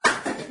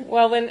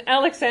Well, when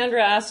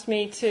Alexandra asked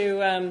me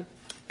to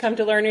come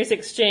to Learners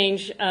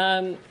Exchange,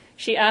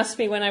 she asked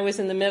me when I was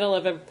in the middle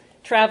of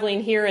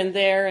traveling here and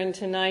there and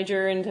to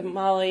Niger and to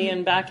Mali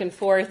and back and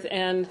forth,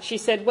 and she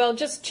said, well,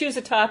 just choose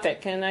a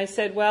topic. And I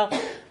said, well,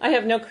 I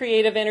have no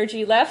creative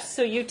energy left,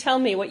 so you tell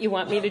me what you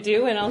want me to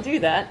do, and I'll do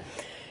that.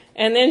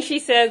 And then she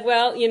said,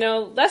 well,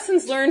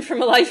 lessons learned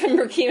from a life in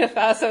Burkina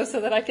Faso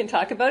so that I can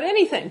talk about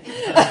anything.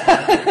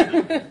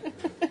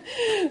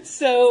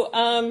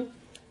 So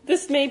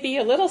this may be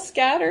a little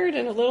scattered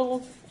and a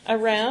little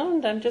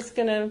around. I'm just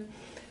going to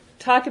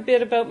talk a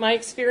bit about my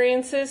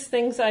experiences,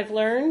 things I've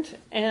learned.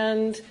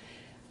 And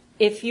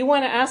if you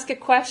want to ask a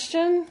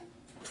question,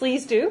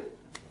 please do.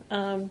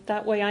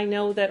 That way I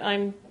know that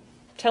I'm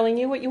telling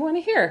you what you want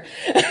to hear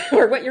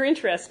or what you're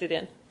interested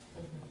in.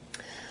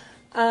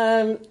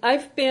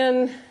 I've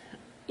been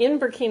in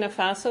Burkina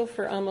Faso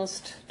for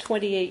almost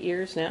 28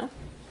 years now.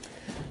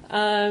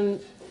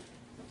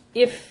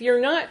 If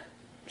you're not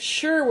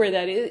sure where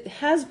that is, it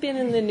has been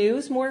in the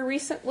news more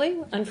recently,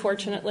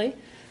 unfortunately.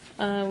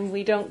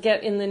 We don't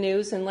get in the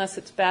news unless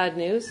it's bad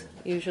news,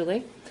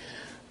 usually.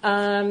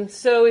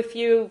 So if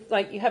you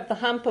have the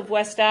hump of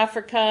West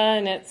Africa,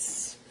 and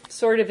it's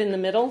sort of in the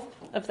middle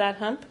of that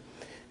hump,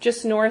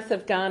 just north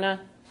of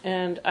Ghana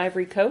and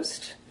Ivory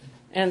Coast,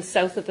 and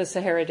south of the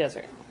Sahara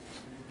Desert.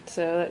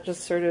 So that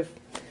just sort of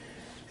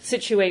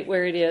situate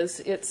where it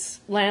is.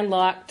 It's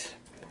landlocked,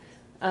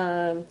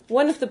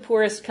 one of the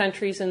poorest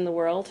countries in the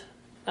world.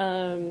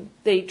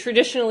 They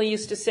traditionally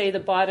used to say the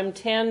bottom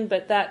 10,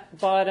 but that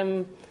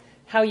bottom,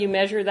 how you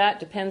measure that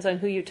depends on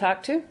who you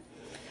talk to.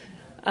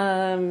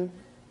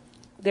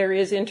 There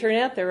is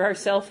internet, there are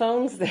cell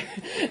phones,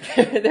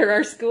 there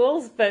are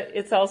schools, but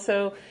it's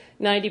also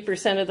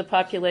 90% of the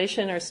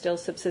population are still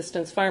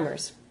subsistence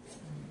farmers.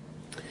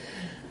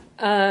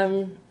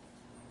 As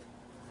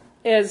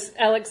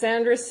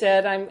Alexandra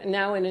said, I'm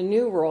now in a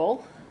new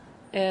role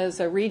as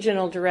a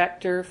regional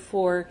director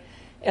for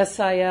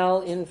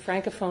SIL in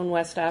Francophone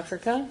West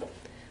Africa.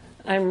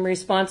 I'm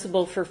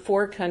responsible for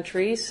 4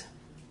 countries,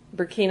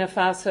 Burkina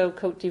Faso,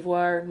 Cote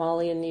d'Ivoire,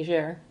 Mali, and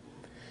Niger,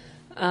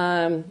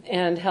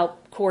 and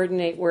help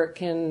coordinate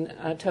work in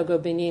Togo,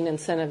 Benin, and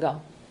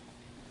Senegal.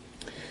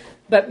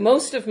 But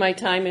most of my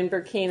time in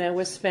Burkina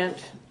was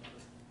spent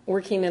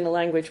working in a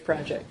language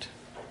project,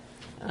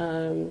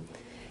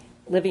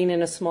 living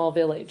in a small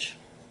village.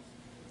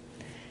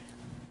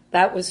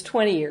 That was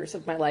 20 years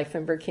of my life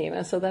in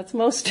Burkina, so that's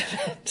most of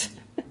it.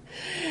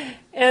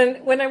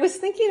 And when I was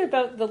thinking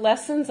about the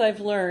lessons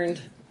I've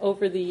learned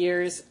over the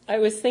years, I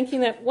was thinking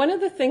that one of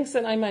the things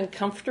that I'm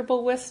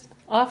uncomfortable with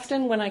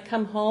often when I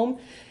come home,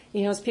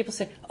 is people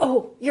say,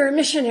 oh, you're a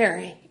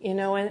missionary,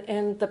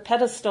 and the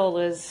pedestal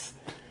is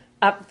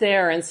up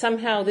there, and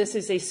somehow this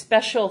is a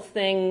special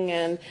thing,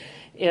 and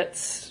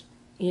it's,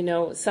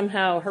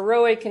 somehow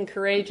heroic and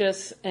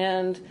courageous.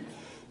 And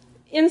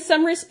in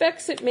some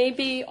respects, it may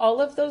be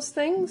all of those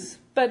things.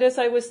 But as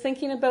I was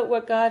thinking about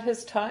what God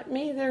has taught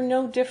me, there are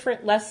no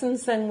different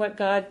lessons than what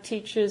God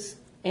teaches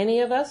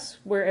any of us,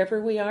 wherever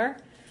we are.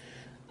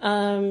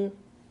 And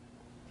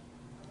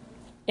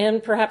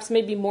perhaps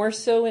maybe more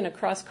so in a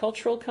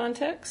cross-cultural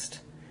context.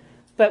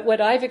 But what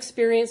I've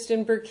experienced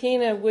in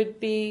Burkina would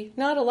be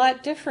not a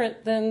lot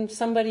different than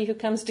somebody who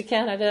comes to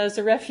Canada as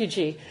a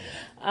refugee.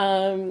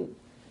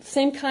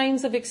 Same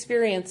kinds of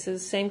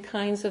experiences, same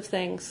kinds of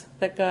things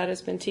that God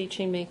has been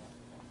teaching me.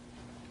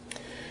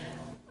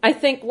 I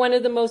think one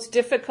of the most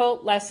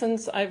difficult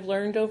lessons I've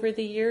learned over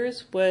the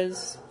years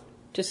was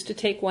just to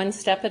take one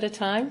step at a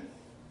time.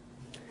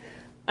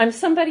 I'm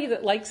somebody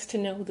that likes to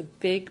know the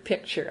big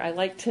picture. I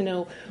like to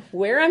know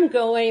where I'm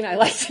going. I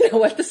like to know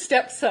what the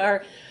steps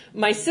are.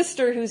 My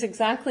sister, who's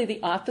exactly the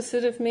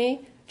opposite of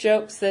me,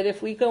 jokes that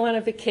if we go on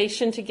a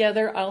vacation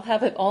together, I'll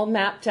have it all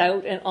mapped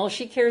out, and all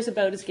she cares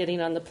about is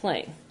getting on the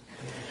plane.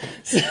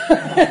 So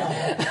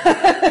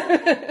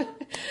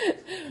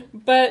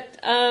but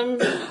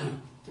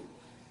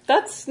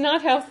that's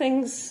not how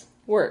things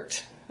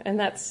worked. And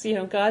that's,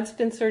 God's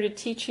been sort of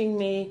teaching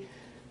me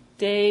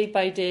day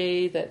by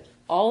day that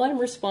all I'm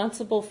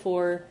responsible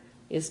for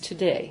is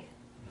today.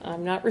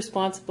 I'm not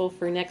responsible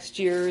for next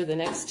year, the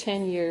next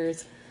 10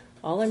 years.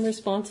 All I'm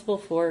responsible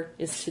for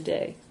is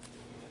today.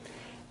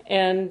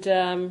 And,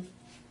 I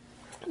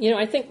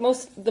think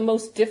the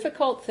most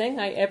difficult thing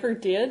I ever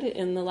did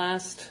in the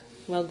last,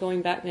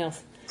 going back now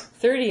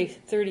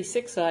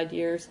 36 odd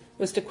years,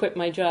 was to quit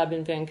my job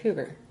in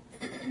Vancouver.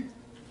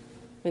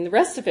 The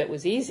rest of it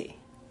was easy.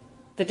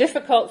 The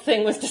difficult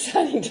thing was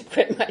deciding to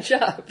quit my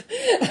job.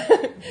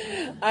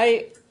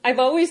 I've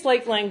always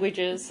liked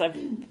languages. I've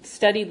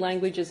studied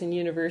languages in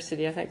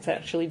university. I think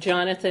actually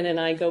Jonathan and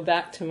I go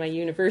back to my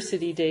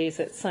university days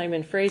at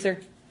Simon Fraser.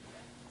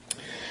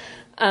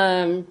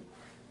 But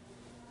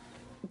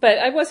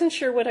I wasn't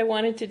sure what I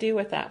wanted to do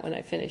with that when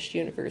I finished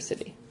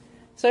university.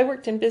 So I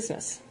worked in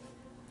business.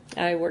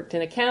 I worked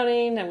in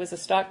accounting. I was a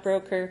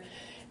stockbroker.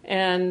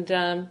 And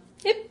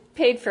it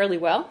paid fairly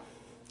well.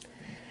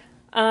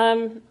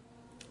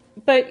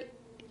 But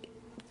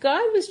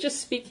God was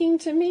just speaking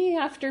to me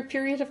after a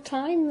period of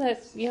time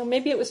that,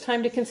 maybe it was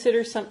time to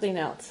consider something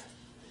else.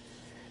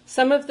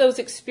 Some of those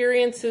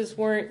experiences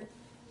weren't,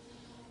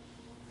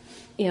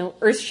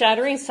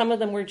 earth-shattering. Some of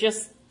them were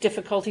just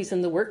difficulties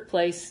in the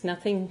workplace,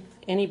 nothing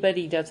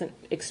anybody doesn't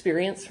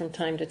experience from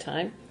time to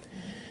time.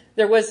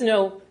 There was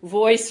no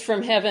voice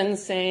from heaven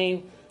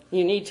saying,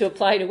 you need to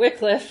apply to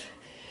Wycliffe.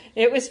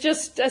 It was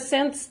just a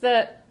sense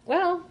that,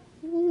 well,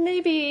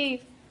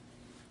 maybe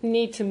you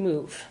need to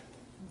move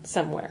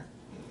somewhere.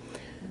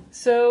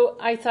 So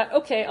I thought,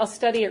 okay, I'll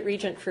study at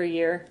Regent for a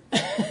year.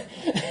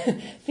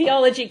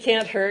 Theology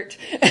can't hurt.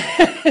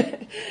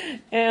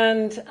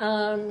 And,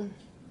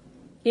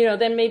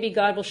 then maybe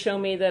God will show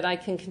me that I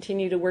can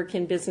continue to work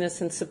in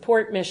business and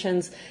support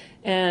missions,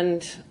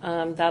 and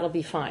that'll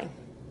be fine.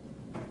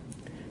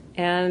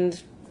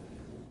 And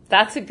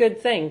that's a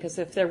good thing, because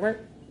if there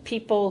weren't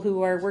people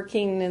who are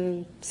working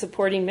and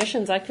supporting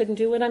missions, I couldn't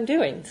do what I'm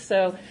doing.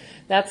 So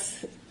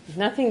there's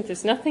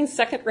nothing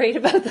second rate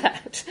about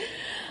that.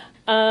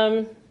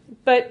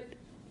 But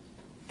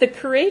the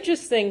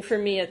courageous thing for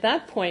me at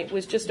that point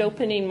was just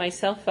opening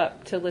myself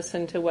up to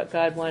listen to what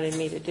God wanted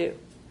me to do.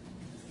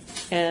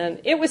 And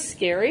it was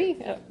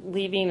scary,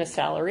 leaving a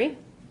salary.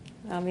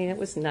 It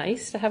was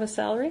nice to have a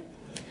salary.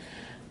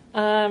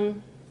 But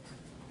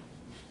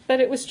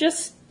it was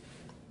just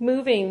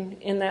moving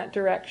in that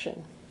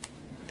direction.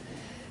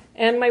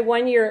 And my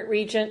 1 year at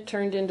Regent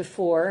turned into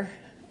 4.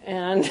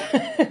 And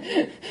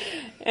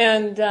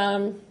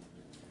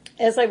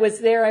as I was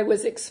there, I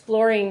was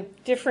exploring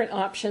different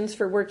options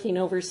for working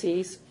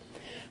overseas.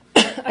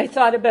 I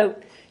thought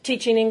about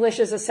teaching English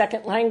as a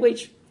second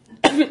language.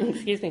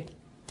 Excuse me.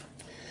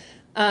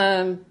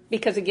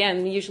 Because,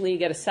 again, usually you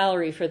get a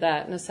salary for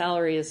that, and a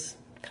salary is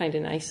kind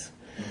of nice.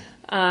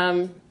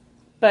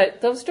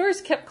 But those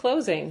doors kept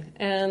closing,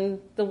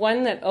 and the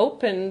one that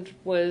opened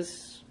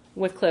was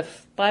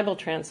Wycliffe Bible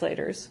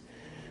Translators,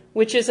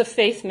 which is a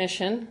faith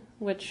mission,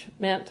 which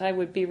meant I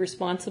would be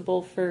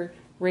responsible for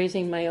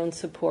raising my own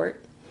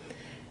support.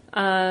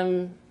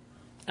 I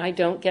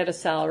don't get a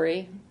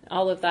salary.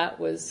 All of that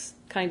was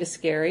kind of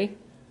scary.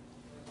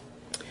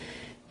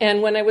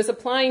 And when I was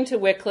applying to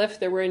Wycliffe,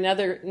 there were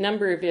another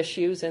number of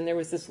issues, and there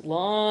was this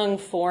long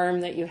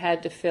form that you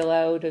had to fill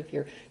out of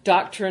your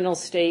doctrinal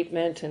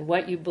statement and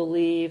what you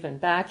believe and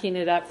backing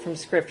it up from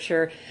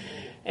Scripture.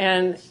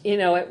 And,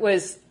 I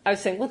was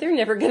saying, well, they're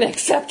never going to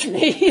accept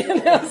me,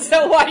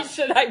 so why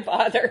should I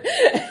bother?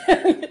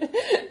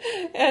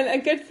 And a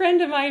good friend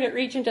of mine at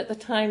Regent at the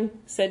time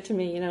said to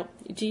me,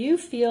 do you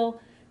feel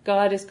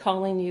God is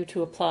calling you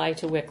to apply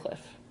to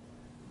Wycliffe?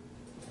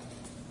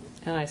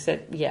 And I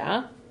said,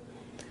 yeah.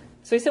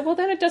 So he said, well,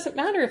 then it doesn't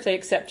matter if they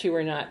accept you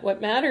or not.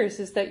 What matters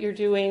is that you're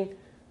doing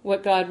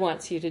what God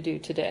wants you to do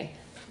today.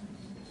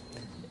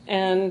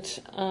 And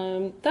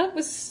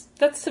that's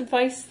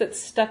advice that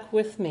stuck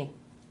with me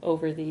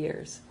over the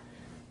years.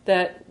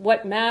 That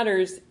what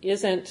matters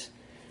isn't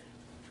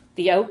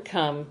the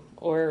outcome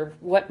or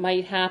what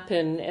might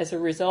happen as a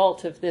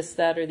result of this,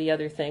 that, or the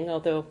other thing,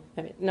 although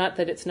not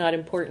that it's not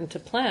important to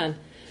plan.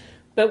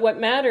 But what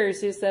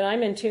matters is that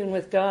I'm in tune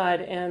with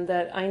God and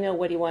that I know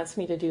what he wants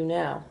me to do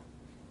now,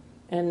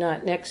 and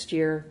not next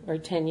year or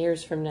 10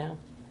 years from now.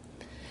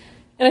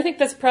 And I think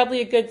that's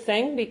probably a good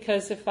thing,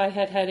 because if I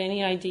had had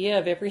any idea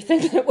of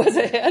everything that was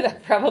ahead, I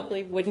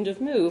probably wouldn't have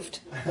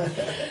moved.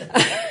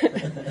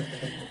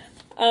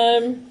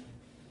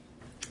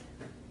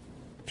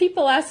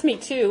 People ask me,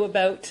 too,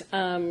 about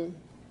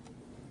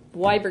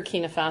why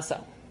Burkina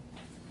Faso?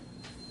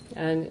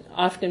 And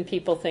often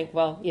people think,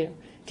 well,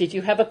 did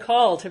you have a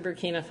call to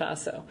Burkina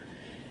Faso?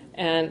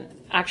 And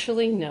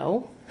actually,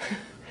 no.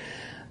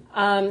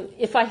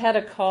 If I had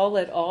a call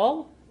at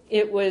all,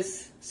 it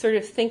was sort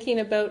of thinking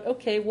about,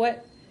 okay,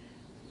 what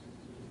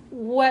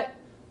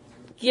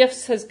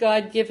gifts has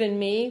God given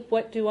me?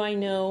 What do I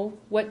know?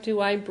 What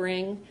do I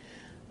bring?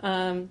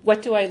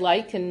 What do I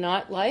like and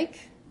not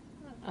like?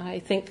 I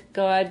think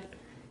God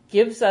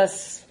gives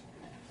us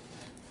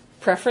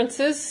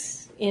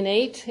preferences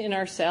innate in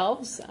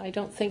ourselves. I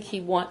don't think he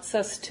wants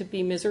us to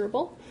be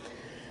miserable.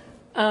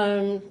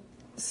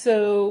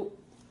 So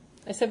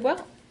I said,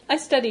 well, I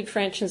studied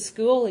French in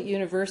school at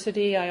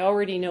university. I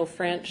already know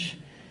French.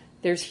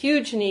 There's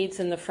huge needs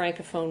in the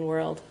Francophone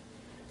world.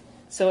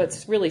 So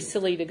it's really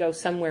silly to go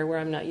somewhere where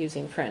I'm not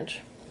using French.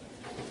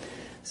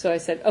 So I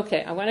said,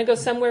 okay, I want to go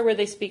somewhere where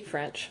they speak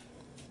French.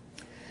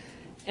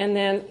 And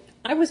then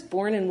I was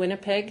born in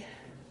Winnipeg.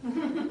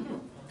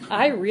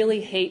 I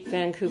really hate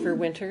Vancouver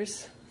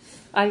winters.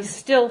 I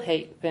still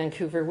hate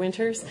Vancouver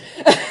winters.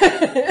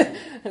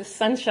 The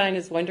sunshine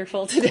is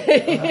wonderful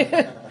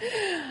today.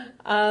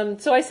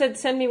 So I said,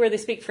 send me where they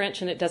speak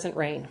French and it doesn't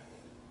rain.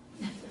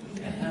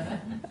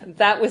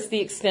 That was the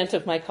extent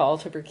of my call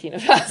to Burkina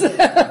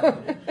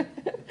Faso.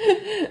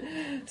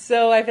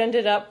 So I've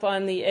ended up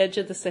on the edge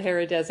of the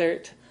Sahara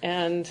Desert,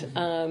 and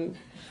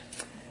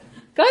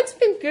God's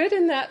been good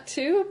in that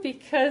too,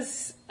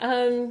 because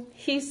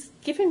He's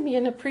given me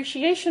an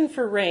appreciation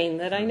for rain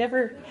that I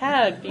never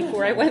had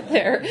before I went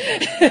there.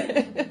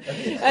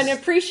 An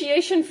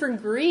appreciation for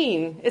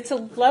green. It's a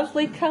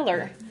lovely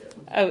color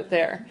out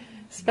there,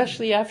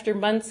 especially after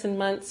months and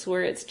months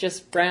where it's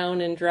just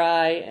brown and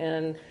dry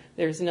and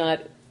there's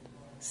not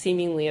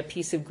seemingly a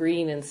piece of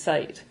green in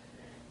sight.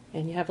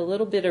 And you have a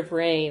little bit of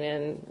rain,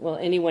 and, well,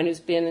 anyone who's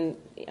been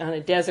on a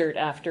desert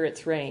after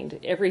it's rained,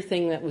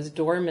 everything that was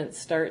dormant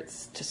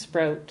starts to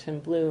sprout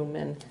and bloom,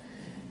 and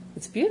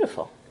it's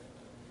beautiful.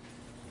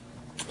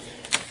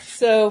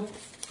 So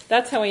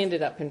that's how I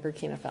ended up in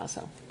Burkina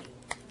Faso.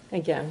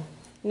 Again,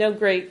 no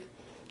great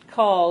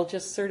call,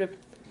 just sort of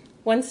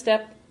one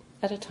step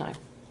at a time.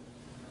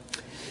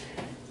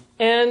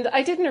 And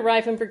I didn't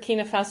arrive in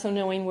Burkina Faso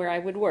knowing where I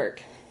would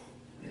work.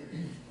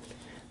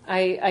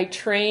 I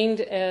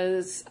trained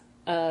as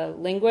a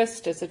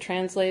linguist, as a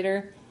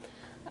translator,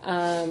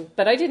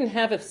 but I didn't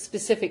have a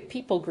specific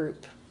people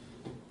group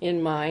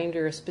in mind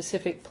or a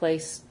specific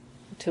place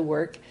to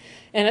work.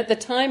 And at the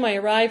time I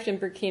arrived in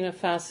Burkina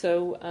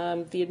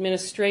Faso, the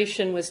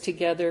administration was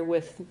together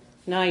with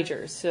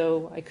Niger,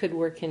 so I could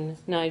work in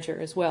Niger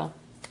as well.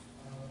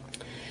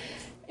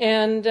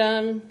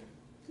 And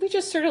we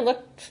just sort of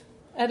looked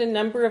at a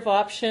number of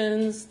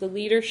options. The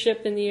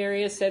leadership in the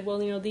area said,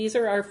 well, these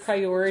are our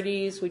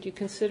priorities. Would you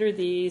consider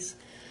these?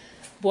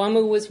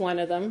 Bouamou was one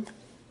of them.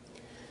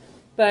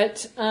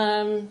 But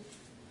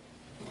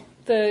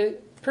the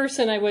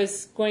person I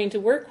was going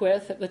to work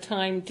with at the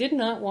time did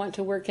not want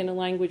to work in a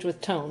language with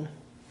tone.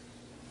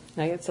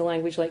 Like it's a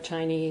language like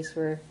Chinese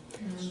where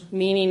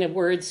meaning of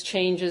words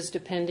changes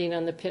depending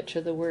on the pitch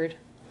of the word.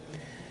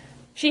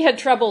 She had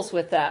troubles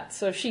with that,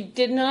 so she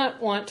did not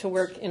want to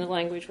work in a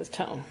language with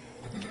tone.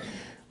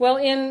 Well,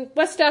 in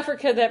West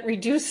Africa, that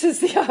reduces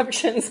the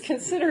options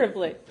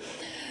considerably.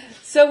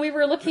 So we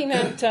were looking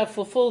at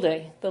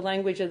Fulfulde, the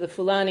language of the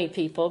Fulani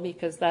people,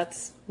 because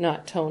that's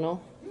not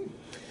tonal.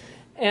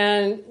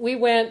 And we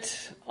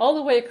went all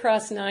the way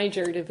across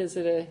Niger to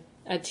visit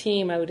a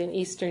team out in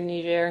eastern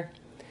Niger,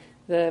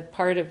 the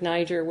part of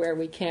Niger where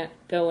we can't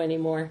go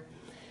anymore.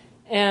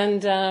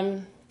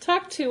 And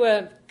talked to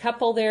a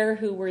couple there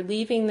who were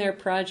leaving their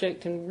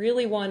project and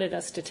really wanted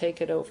us to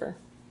take it over.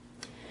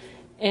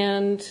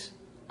 And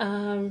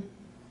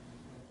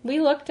we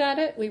looked at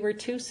it. We were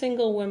two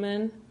single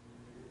women.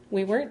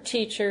 We weren't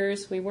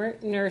teachers. We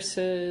weren't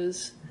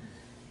nurses.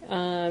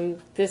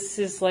 This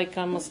is like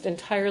almost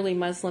entirely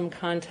Muslim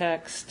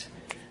context.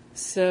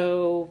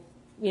 So,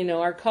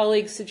 our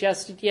colleagues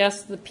suggested,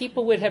 yes, the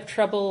people would have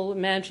trouble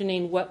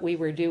imagining what we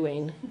were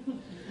doing.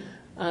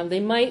 They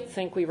might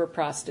think we were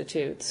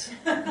prostitutes.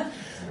 The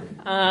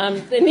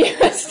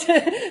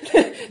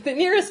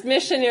nearest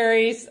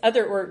missionaries,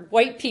 or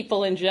white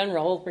people in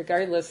general,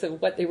 regardless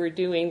of what they were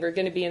doing, were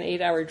going to be an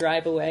 8-hour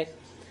drive away.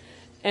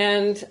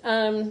 And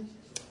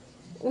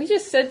we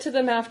just said to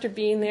them after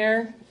being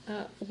there,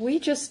 we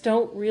just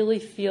don't really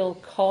feel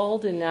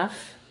called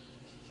enough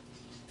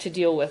to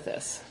deal with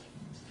this.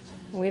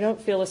 We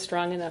don't feel a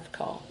strong enough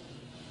call.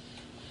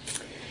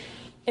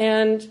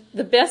 And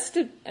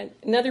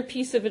another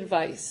piece of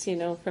advice,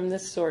 from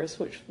this source,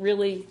 which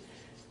really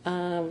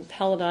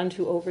held on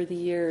to over the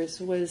years,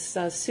 was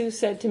Sue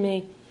said to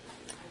me,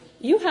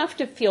 you have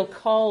to feel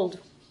called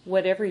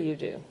whatever you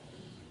do.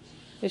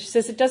 And she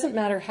says, it doesn't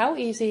matter how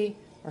easy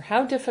or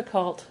how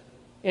difficult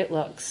it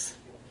looks.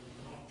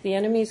 The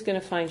enemy's going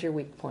to find your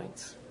weak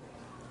points.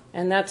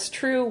 And that's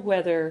true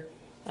whether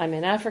I'm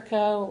in Africa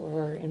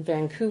or in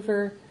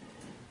Vancouver,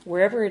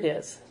 wherever it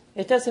is.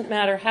 It doesn't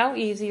matter how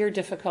easy or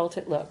difficult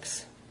it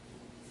looks.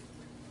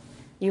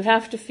 You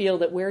have to feel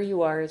that where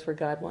you are is where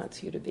God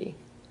wants you to be.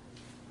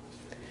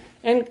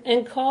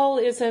 And call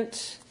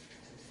isn't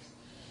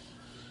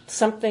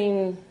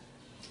something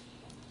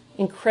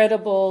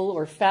incredible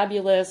or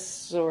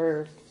fabulous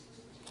or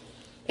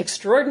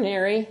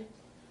extraordinary.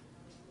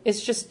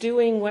 It's just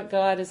doing what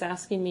God is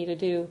asking me to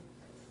do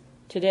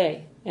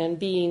today and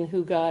being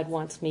who God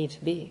wants me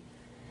to be.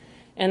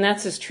 And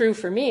that's as true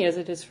for me as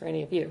it is for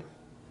any of you.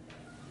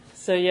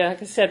 So, yeah,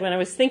 like I said, when I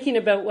was thinking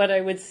about what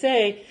I would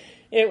say,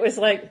 it was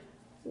like,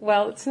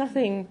 well, it's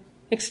nothing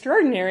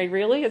extraordinary,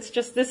 really. It's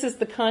just this is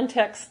the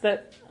context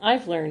that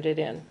I've learned it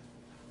in.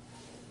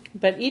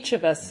 But each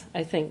of us,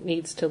 I think,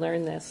 needs to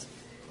learn this.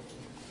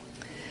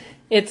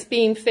 It's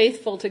being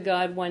faithful to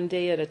God one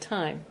day at a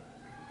time.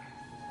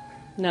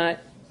 Not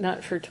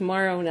for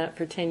tomorrow, not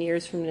for 10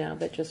 years from now,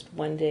 but just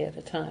one day at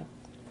a time.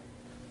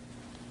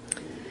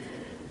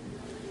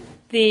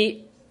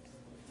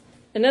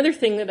 Another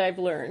thing that I've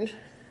learned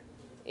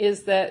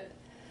is that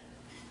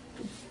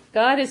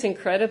God is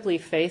incredibly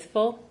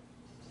faithful,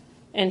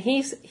 and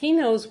He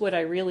knows what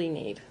I really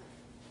need.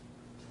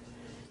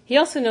 He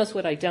also knows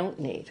what I don't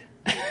need.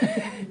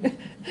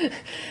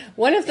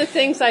 One of the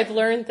things I've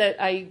learned that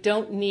I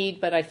don't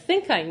need, but I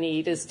think I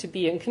need, is to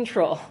be in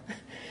control.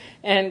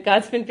 And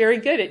God's been very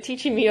good at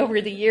teaching me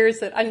over the years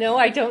that I know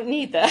I don't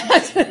need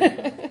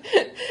that.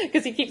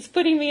 Because He keeps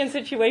putting me in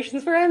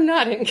situations where I'm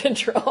not in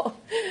control.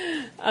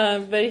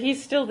 But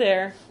he's still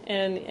there,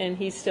 and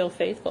he's still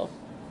faithful.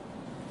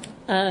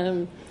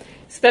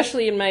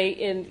 Especially in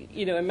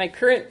my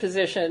current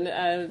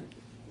position,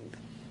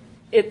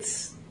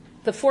 it's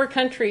the 4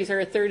 countries are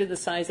a third of the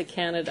size of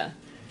Canada,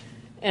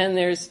 and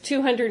there's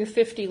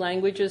 250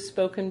 languages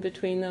spoken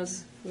between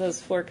those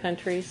 4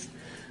 countries.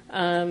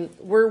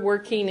 We're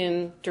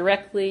working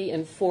directly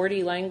in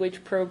 40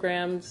 language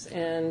programs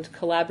and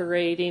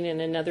collaborating in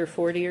another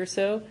 40 or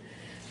so.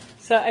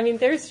 So, I mean,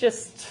 there's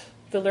just,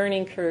 the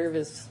learning curve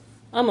is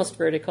almost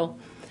vertical.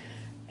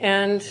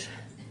 And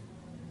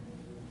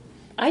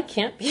I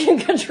can't be in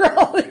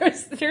control.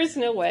 There's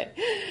no way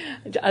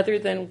other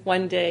than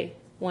one day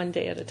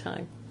at a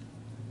time,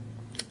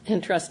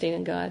 and trusting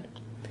in God.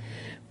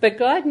 But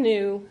God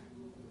knew,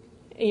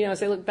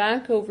 as I look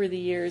back over the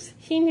years,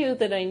 he knew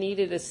that I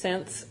needed a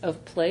sense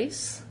of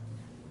place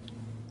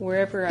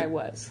wherever I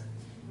was.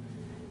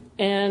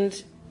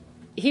 And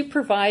he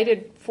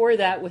provided for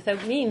that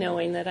without me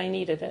knowing that I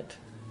needed it.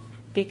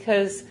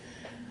 Because,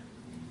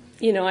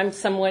 I'm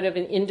somewhat of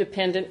an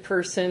independent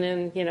person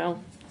and,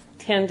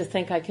 tend to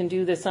think I can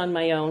do this on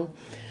my own.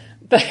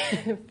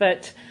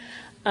 But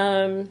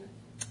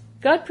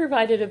God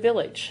provided a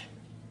village.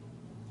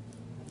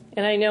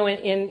 And I know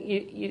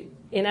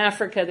in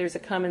Africa, there's a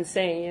common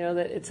saying,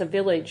 that it's a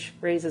village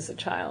raises a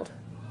child.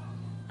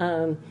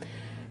 And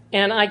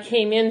I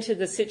came into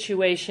the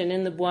situation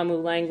in the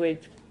Boamu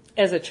language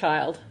as a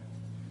child.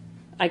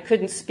 I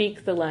couldn't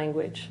speak the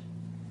language.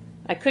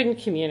 I couldn't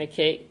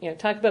communicate.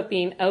 Talk about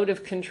being out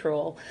of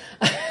control.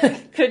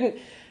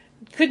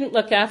 couldn't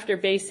look after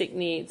basic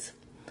needs.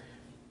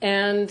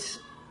 And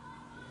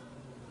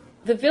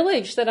the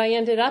village that I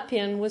ended up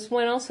in was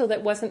one also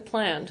that wasn't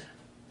planned.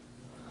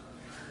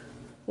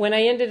 When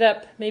I ended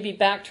up, maybe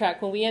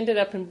backtrack, when we ended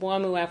up in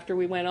Boamu after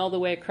we went all the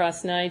way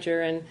across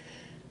Niger and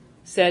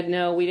said,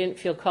 no, we didn't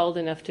feel called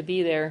enough to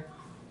be there,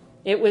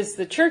 it was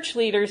the church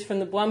leaders from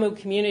the Boamu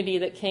community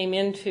that came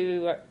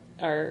into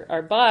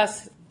our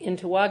boss,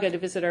 into Ouaga, to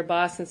visit our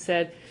boss and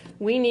said,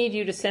 we need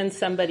you to send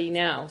somebody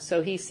now.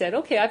 So he said,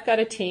 okay, I've got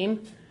a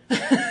team.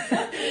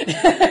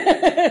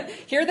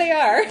 Here they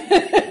are.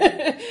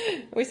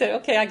 We said,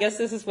 okay, I guess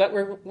this is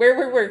where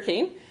we're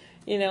working.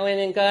 And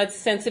in God's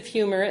sense of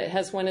humor, it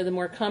has one of the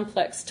more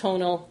complex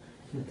tonal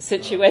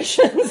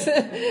situations,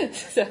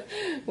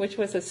 which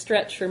was a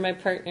stretch for my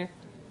partner.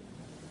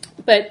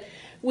 But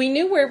we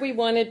knew where we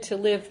wanted to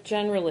live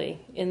generally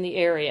in the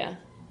area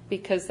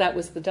because that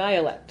was the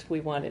dialect we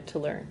wanted to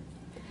learn.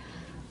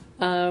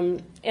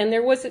 And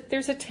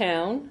there's a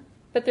town,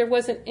 but there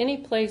wasn't any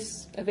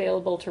place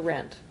available to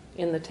rent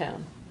in the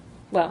town.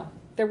 Well,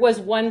 there was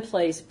one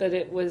place, but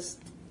it was,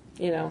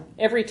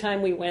 every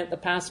time we went, the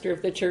pastor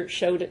of the church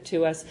showed it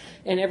to us,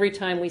 and every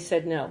time we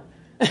said no.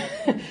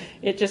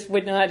 It just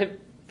would not have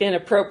been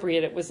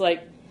appropriate. It was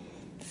like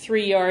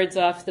 3 yards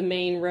off the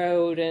main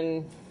road,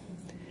 and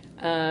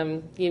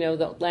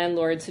the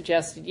landlord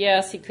suggested,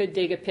 yes, he could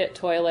dig a pit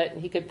toilet,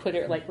 and he could put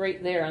it like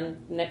right there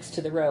next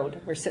to the road.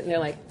 We're sitting there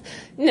like,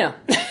 no.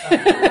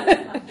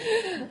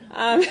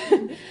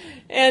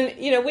 And,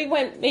 we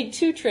made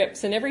 2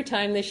 trips, and every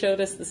time they showed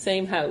us the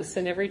same house,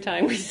 and every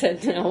time we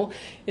said, no,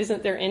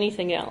 isn't there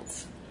anything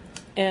else?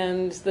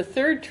 And the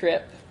 3rd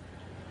trip,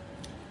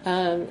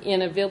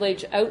 in a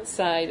village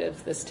outside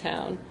of this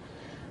town,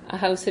 a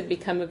house had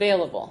become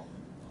available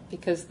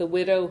because the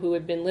widow who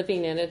had been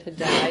living in it had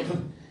died,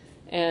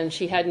 and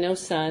she had no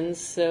sons,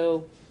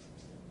 so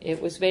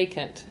it was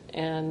vacant.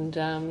 And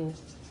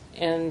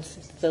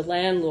the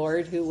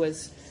landlord, who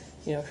was,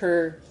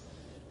 her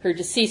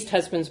deceased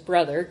husband's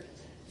brother,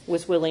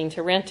 was willing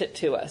to rent it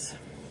to us.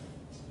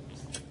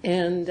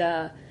 And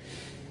the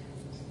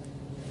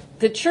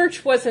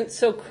church wasn't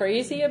so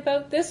crazy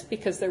about this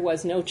because there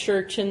was no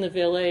church in the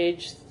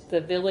village.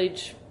 The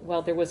village,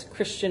 while there was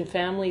Christian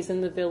families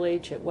in the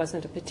village, it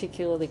wasn't a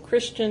particularly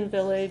Christian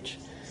village.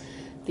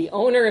 The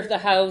owner of the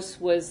house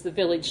was the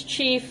village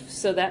chief,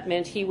 so that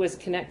meant he was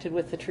connected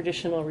with the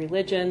traditional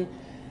religion.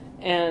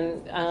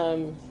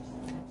 And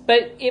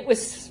but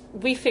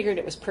we figured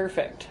it was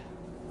perfect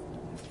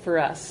for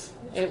us.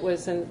 It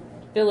was a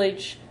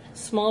village,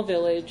 small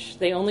village.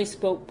 They only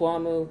spoke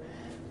Boamu,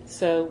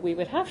 so we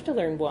would have to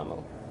learn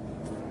Boamu.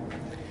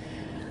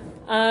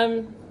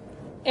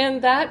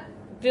 And that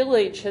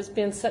village has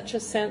been such a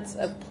sense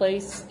of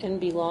place and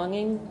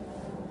belonging.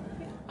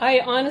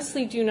 I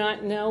honestly do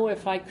not know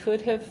if I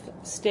could have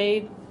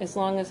stayed as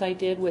long as I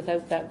did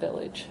without that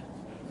village.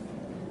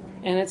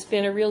 And it's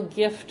been a real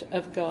gift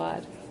of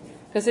God,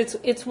 because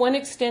it's one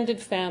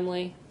extended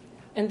family,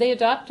 and they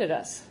adopted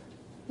us.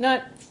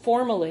 Not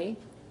formally,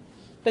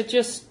 but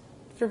just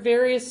for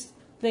various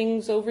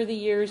things over the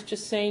years,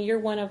 just saying, you're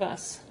one of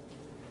us.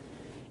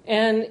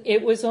 And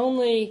it was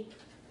only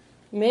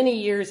many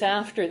years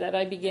after that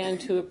I began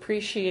to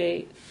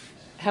appreciate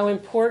how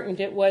important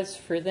it was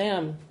for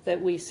them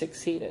that we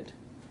succeeded.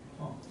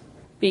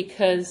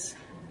 Because,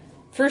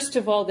 first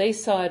of all, they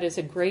saw it as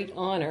a great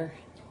honor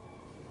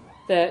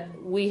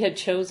that we had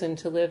chosen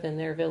to live in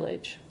their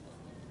village.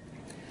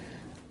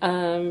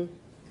 They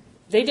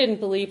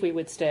didn't believe we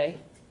would stay.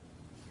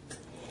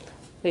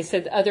 They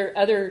said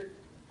other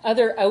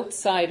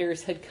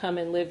outsiders had come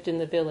and lived in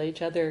the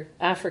village, other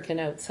African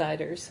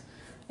outsiders,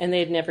 and they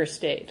had never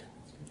stayed.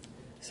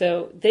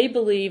 So they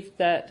believed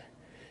that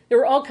there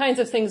were all kinds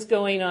of things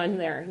going on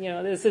there.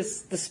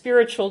 The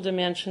spiritual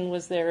dimension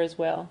was there as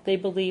well. They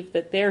believed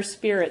that their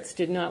spirits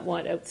did not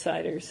want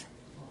outsiders.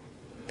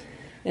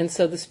 And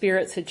so the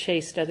spirits had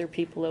chased other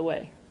people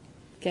away.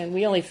 Again,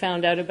 we only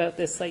found out about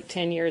this like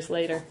 10 years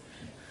later.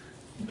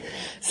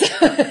 So,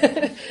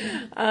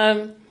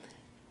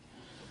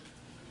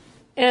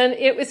 and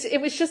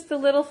it was just the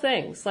little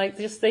things. Like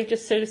they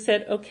just sort of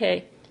said,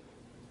 okay,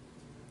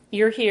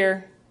 you're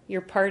here,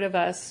 you're part of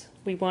us,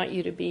 we want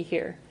you to be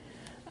here.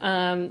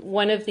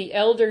 One of the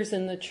elders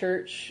in the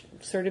church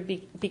sort of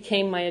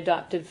became my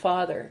adopted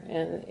father,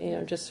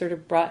 and just sort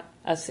of brought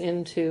us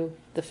into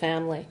the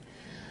family.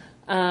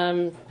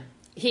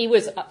 He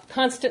was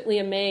constantly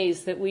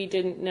amazed that we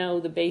didn't know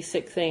the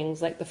basic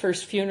things, like the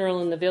first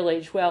funeral in the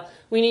village. Well,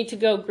 we need to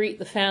go greet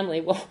the family.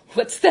 Well,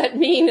 what's that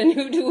mean, and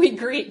who do we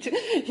greet?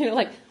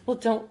 Well,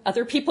 don't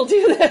other people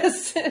do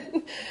this?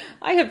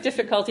 I have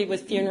difficulty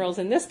with funerals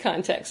in this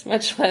context,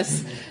 much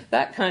less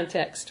that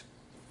context.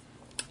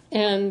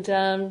 And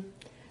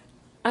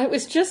it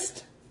was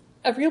just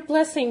a real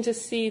blessing to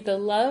see the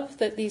love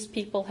that these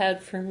people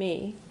had for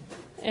me,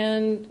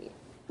 and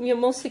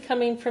mostly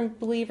coming from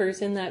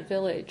believers in that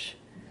village.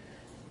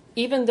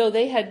 Even though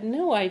they had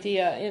no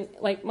idea,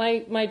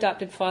 my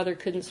adopted father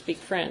couldn't speak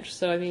French,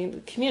 so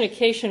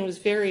communication was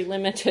very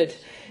limited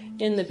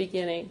in the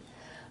beginning.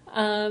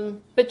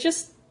 But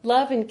just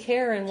love and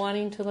care and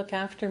wanting to look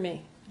after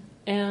me.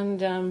 And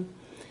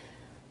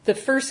the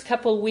first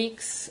couple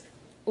weeks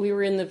we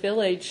were in the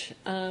village,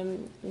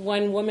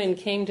 one woman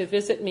came to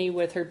visit me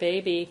with her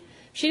baby.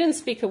 She didn't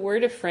speak a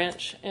word of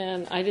French,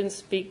 and I didn't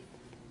speak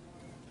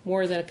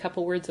more than a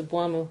couple words of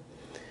Boimu.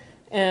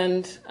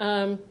 And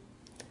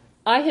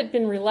I had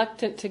been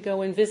reluctant to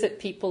go and visit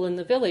people in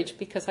the village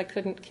because I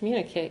couldn't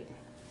communicate.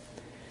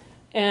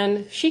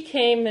 And she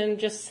came and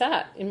just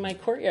sat in my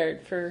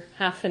courtyard for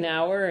half an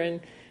hour,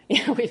 and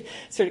we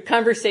sort of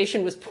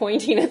conversation was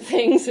pointing at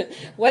things. And,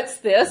 what's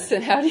this?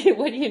 And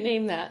what do you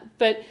name that?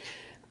 But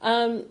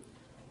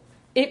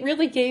it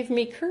really gave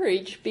me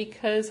courage,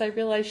 because I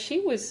realized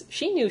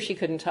she knew she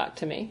couldn't talk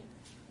to me,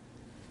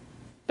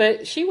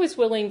 but she was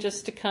willing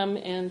just to come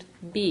and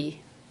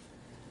be.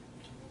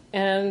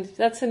 And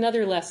that's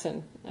another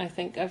lesson I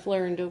think I've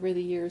learned over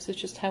the years.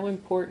 It's just how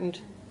important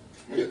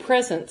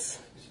presence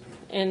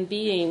and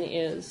being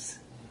is,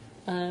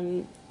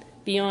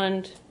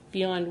 beyond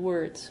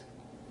words.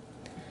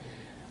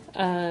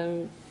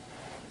 One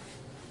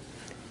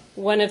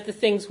of the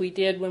things we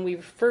did when we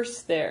were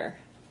first there,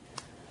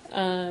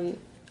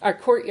 our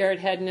courtyard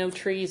had no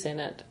trees in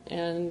it,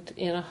 and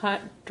in a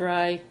hot,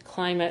 dry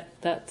climate,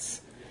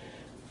 that's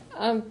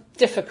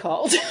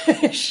difficult.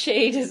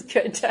 Shade is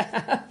good to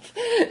have.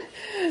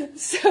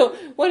 So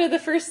one of the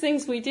first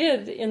things we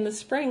did in the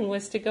spring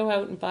was to go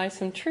out and buy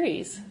some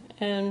trees.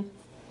 And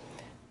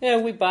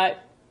we bought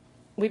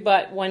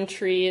one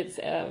tree. It's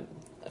a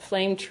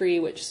flame tree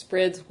which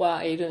spreads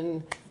wide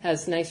and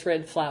has nice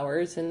red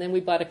flowers. And then we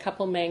bought a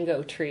couple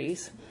mango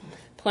trees,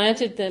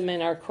 planted them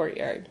in our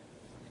courtyard.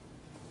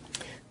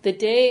 The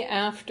day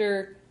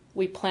after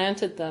we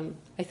planted them,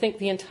 I think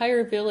the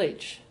entire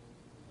village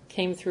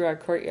came through our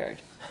courtyard.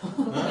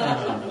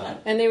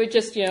 And they would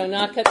just,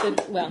 knock,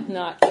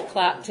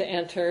 clap to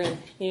enter, and,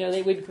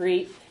 they would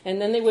greet.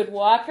 And then they would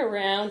walk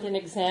around and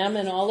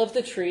examine all of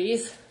the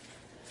trees.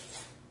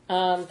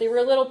 They were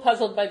a little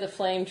puzzled by the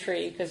flame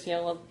tree because,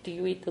 do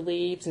you eat the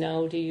leaves?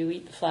 No. Do you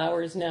eat the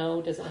flowers?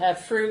 No. Does it have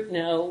fruit?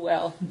 No.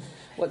 Well,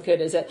 what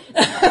good is it?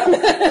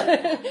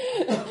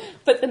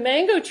 But the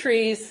mango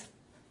trees,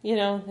 they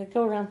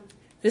go around.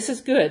 This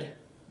is good.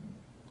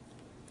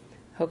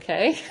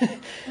 Okay.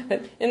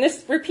 And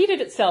this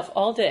repeated itself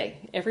all day.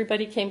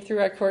 Everybody came through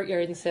our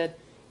courtyard and said,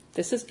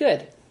 this is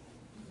good.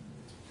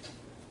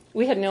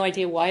 We had no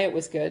idea why it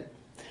was good.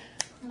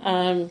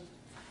 And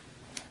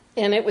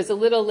it was a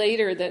little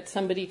later that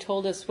somebody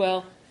told us,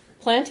 well,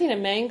 planting a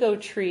mango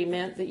tree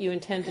meant that you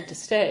intended to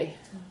stay.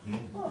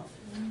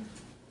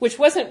 Which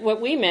wasn't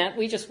what we meant.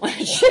 We just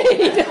wanted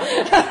shade.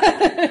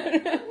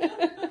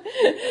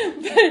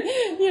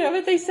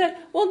 But they said,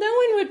 well, no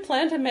one would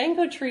plant a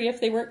mango tree if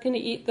they weren't going to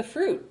eat the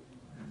fruit.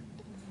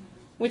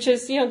 Which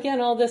is,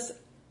 again, all this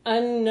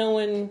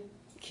unknown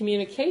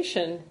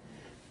communication.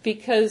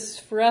 Because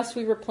for us,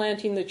 we were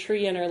planting the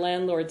tree in our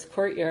landlord's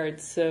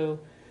courtyard. So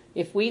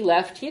if we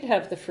left, he'd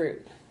have the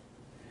fruit.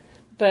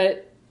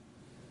 But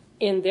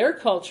in their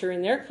culture,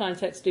 in their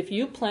context, if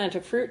you plant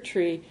a fruit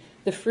tree,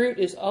 the fruit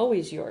is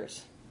always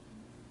yours.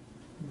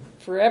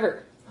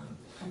 Forever.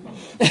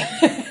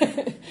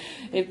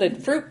 If the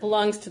fruit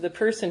belongs to the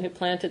person who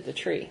planted the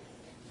tree.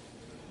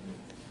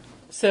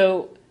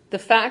 So the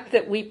fact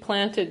that we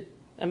planted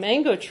a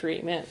mango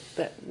tree meant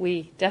that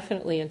we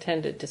definitely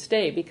intended to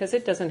stay, because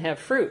it doesn't have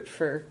fruit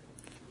for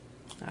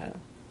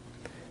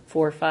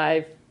 4 or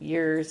 5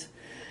 years.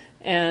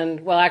 And,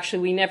 well,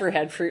 actually, we never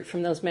had fruit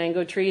from those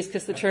mango trees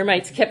because the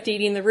termites kept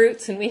eating the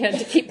roots and we had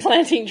to keep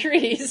planting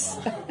trees.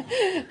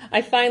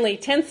 I finally,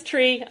 10th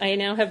tree, I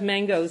now have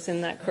mangoes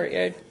in that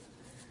courtyard.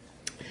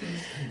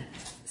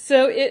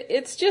 So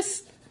it's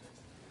just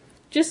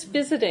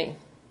visiting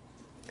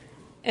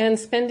and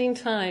spending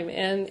time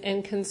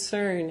and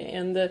concern.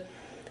 And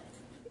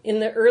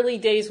in the early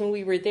days when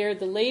we were there,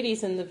 the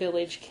ladies in the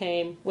village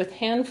came with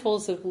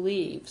handfuls of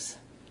leaves.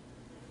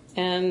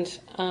 And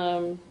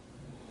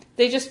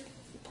they just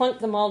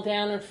plunked them all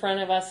down in front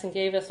of us and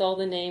gave us all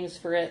the names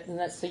for it. And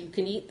that's so you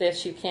can eat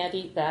this, you can't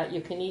eat that,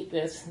 you can eat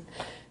this.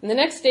 And the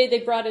next day they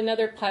brought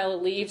another pile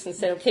of leaves and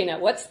said, okay, now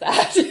what's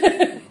that?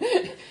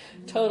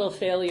 Total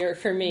failure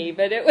for me.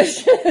 But it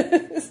was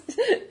just,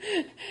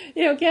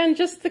 again,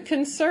 just the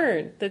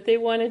concern that they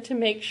wanted to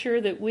make sure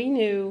that we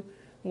knew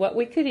what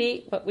we could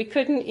eat, what we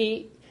couldn't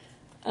eat,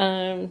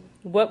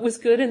 what was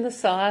good in the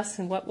sauce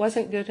and what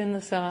wasn't good in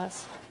the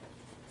sauce.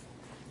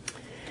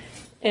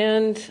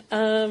 And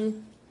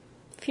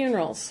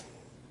funerals.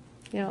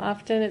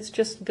 Often it's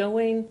just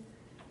going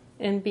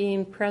and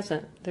being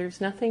present. There's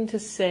nothing to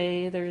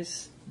say.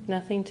 There's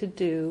nothing to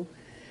do.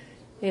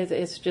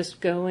 It's just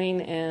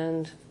going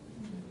and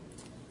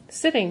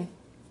sitting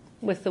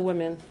with the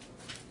women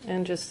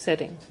and just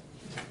sitting.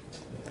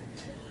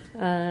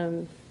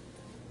 Time,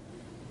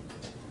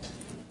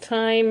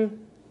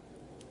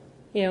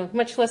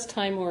 much less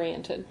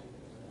time-oriented,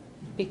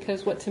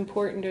 because what's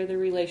important are the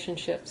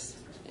relationships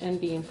and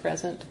being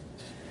present.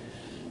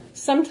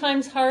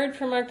 Sometimes hard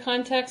from our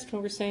context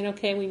when we're saying,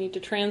 okay, we need to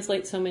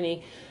translate so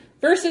many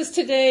verses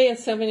today and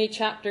so many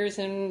chapters,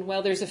 and,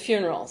 well, there's a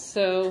funeral.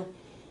 So,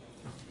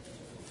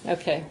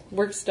 okay,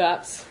 work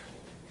stops.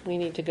 We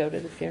need to go to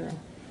the funeral.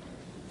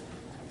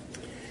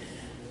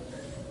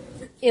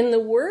 In the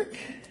work,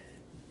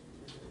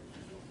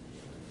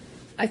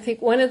 I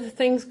think one of the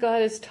things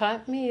God has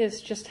taught me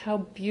is just how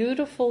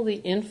beautiful the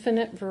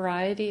infinite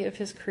variety of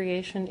His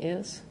creation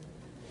is.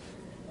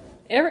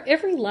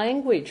 Every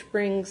language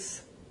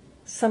brings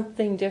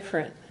something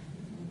different.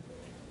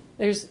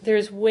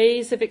 There's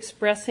ways of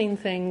expressing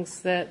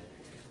things that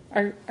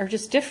are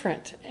just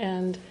different.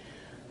 And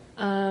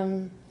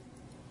when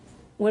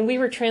we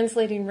were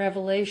translating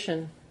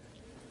Revelation,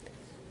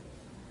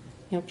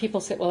 people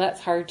said, well, that's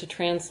hard to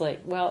translate.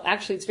 Well,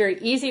 actually, it's very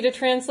easy to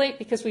translate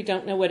because we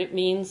don't know what it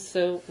means,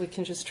 so we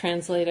can just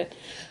translate it.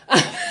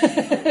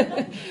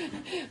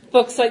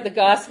 Books like the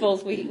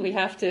Gospels, we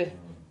have to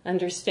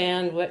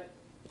understand what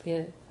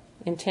the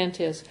intent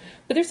is.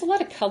 But there's a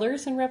lot of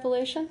colors in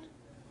Revelation.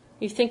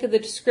 You think of the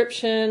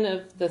description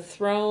of the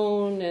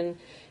throne, and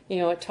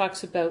it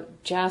talks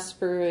about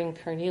jasper and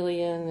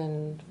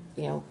carnelian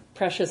and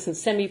precious and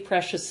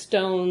semi-precious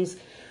stones,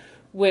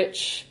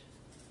 which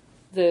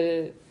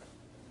the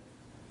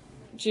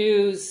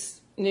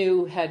Jews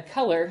knew had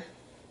color.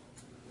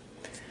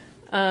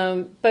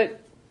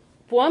 But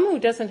Bwammu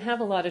doesn't have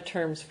a lot of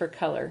terms for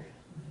color,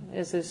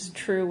 as is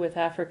true with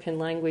African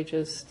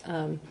languages.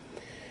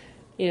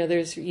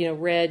 There's,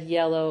 red,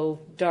 yellow,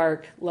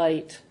 dark,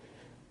 light,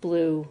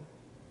 blue,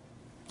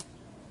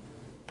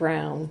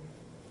 brown.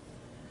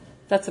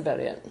 That's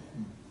about it.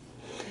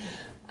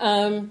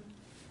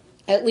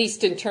 At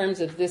least in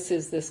terms of this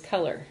is this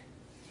color.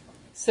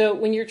 So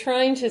when you're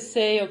trying to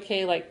say,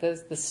 okay, like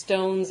the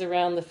stones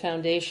around the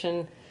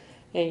foundation,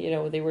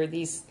 and, they were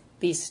these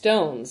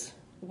stones.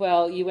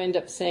 Well, you end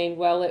up saying,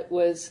 well, it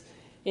was,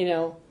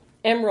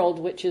 emerald,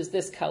 which is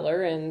this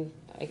color, and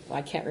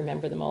I can't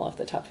remember them all off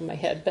the top of my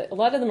head, but a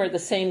lot of them are the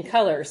same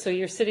color. So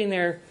you're sitting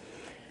there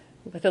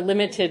with a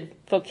limited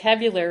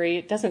vocabulary.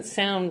 It doesn't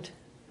sound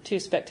too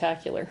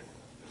spectacular.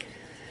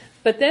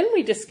 But then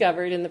we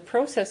discovered in the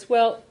process,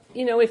 well,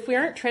 if we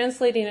aren't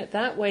translating it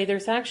that way,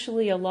 there's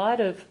actually a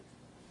lot of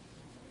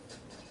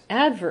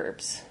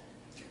adverbs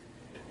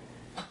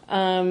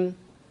that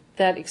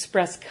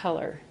express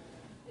color.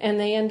 And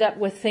they end up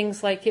with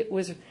things like it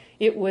was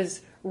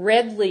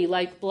redly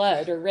like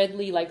blood, or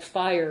redly like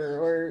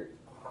fire,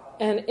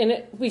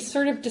 we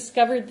sort of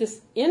discovered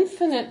this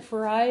infinite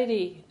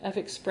variety of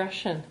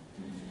expression.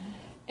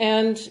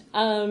 And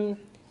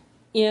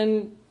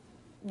in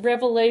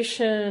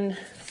Revelation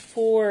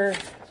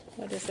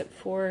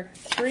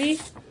 4:3,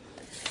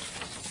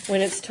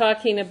 when it's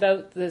talking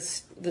about the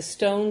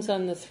stones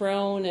on the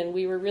throne, and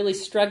we were really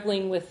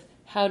struggling with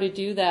how to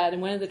do that,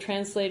 and one of the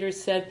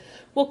translators said,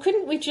 well,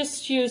 couldn't we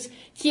just use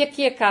kia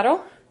kia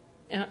karo?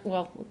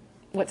 Well,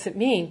 what's it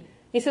mean?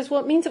 He says,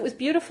 well, it means it was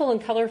beautiful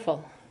and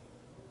colorful.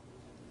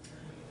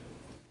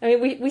 I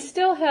mean, we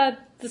still had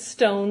the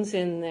stones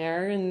in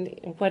there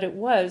and what it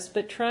was,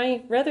 but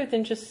trying, rather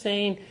than just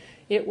saying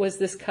it was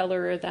this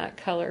color or that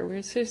color, we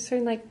were just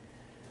saying like,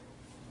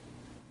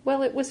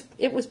 well, it was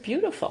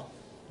beautiful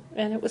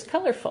and it was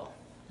colorful.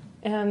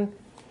 And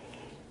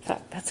I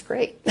thought, that's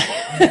great.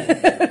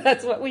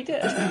 That's what we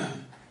did.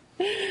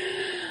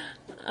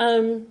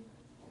 And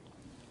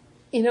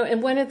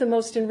one of the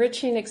most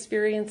enriching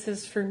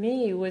experiences for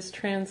me was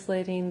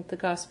translating the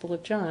Gospel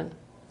of John.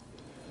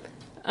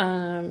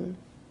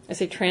 I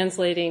say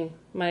translating,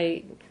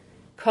 my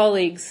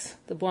colleagues,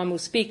 the Bwamu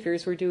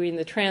speakers, were doing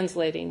the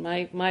translating.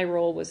 My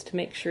role was to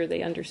make sure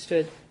they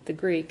understood the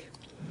Greek.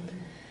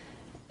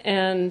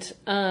 And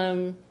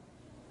John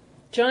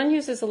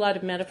uses a lot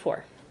of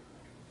metaphor.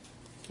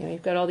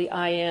 You've got all the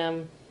I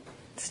am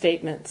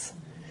statements.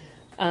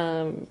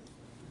 Bwamu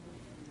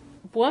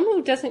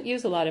doesn't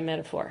use a lot of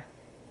metaphor.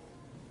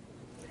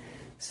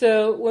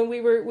 So when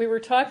we were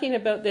talking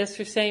about this,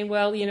 we're saying,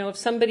 well, if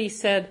somebody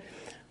said,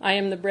 I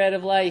am the bread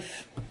of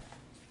life,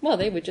 well,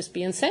 they would just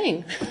be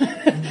insane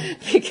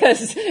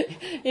because,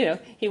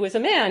 he was a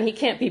man. He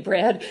can't be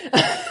bread.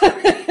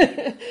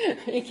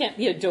 He can't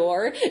be a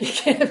door. He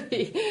can't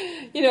be,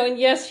 and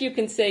yes, you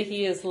can say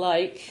he is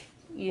like,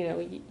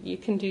 you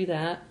can do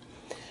that.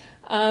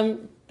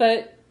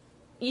 But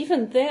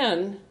even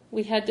then,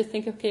 we had to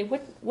think, okay,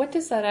 what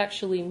does that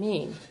actually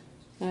mean?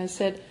 And I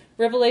said,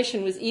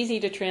 Revelation was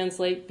easy to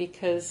translate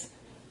because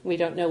we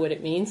don't know what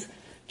it means.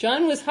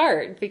 John was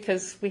hard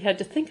because we had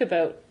to think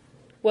about,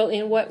 well,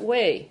 in what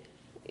way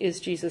is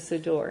Jesus a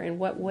door? In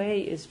what way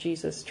is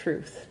Jesus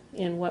truth?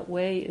 In what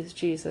way is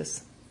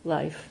Jesus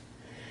life?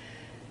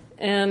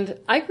 And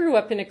I grew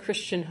up in a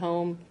Christian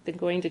home, been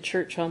going to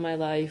church all my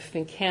life,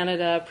 in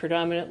Canada,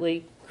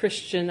 predominantly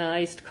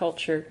Christianized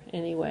culture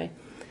anyway.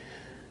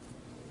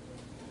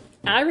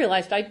 I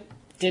realized I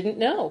didn't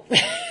know.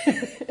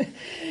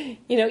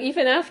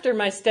 Even after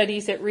my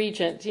studies at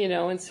Regent,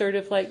 and sort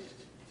of like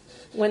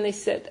when I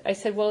said,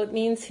 well, it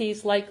means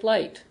he's like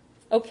light.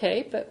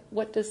 Okay, but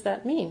what does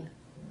that mean?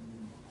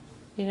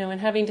 And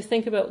having to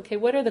think about, okay,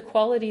 what are the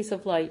qualities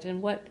of light,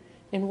 and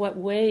in what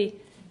way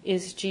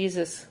is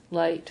Jesus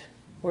light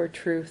or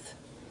truth?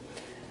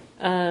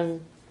 For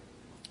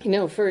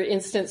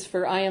instance,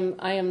 for I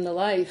am the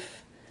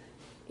life,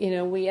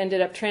 we ended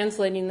up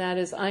translating that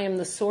as I am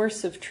the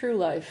source of true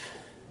life.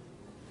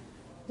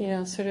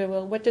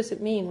 Well, what does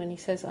it mean when he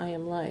says I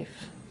am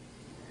life?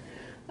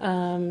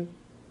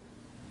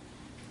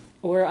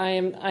 Or I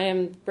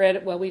am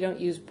bread. Well, we don't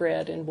use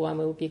bread in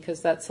Bwamu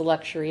because that's a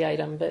luxury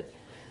item. But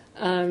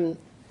I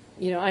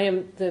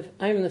am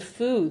the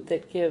food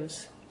that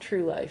gives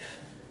true life,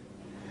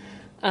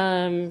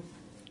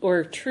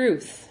 or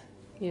truth.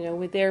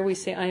 There we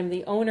say I am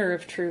the owner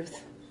of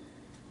truth,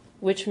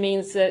 which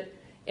means that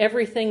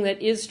everything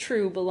that is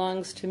true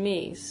belongs to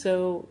me.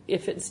 So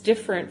if it's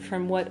different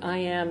from what I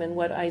am and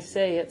what I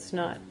say, it's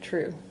not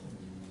true.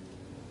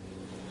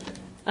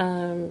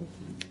 And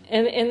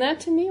that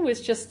to me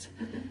was just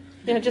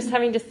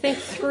having to think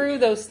through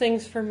those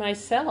things for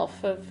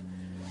myself of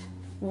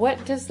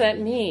what does that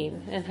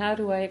mean and how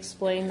do I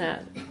explain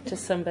that to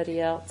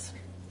somebody else.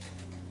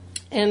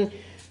 And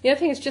the other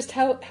thing is just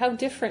how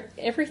different,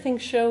 everything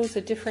shows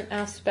a different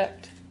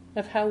aspect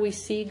of how we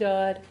see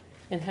God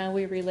and how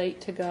we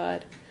relate to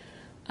God.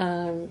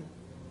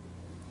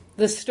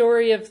 The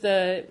story of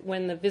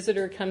when the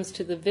visitor comes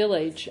to the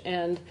village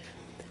and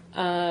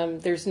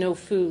there's no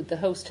food. The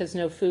host has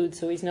no food,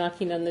 so he's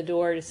knocking on the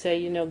door to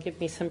say, give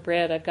me some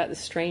bread. I've got this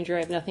stranger. I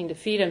have nothing to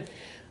feed him.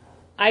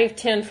 I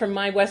tend, from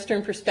my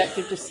Western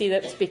perspective, to see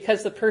that it's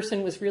because the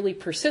person was really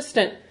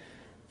persistent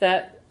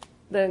that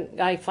the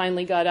guy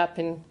finally got up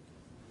and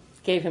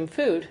gave him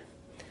food.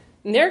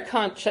 In their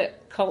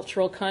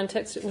cultural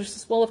context, it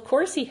was, well, of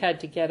course he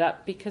had to get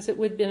up because it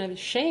would have been a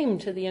shame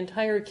to the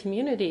entire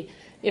community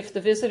if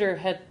the visitor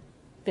had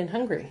been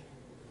hungry.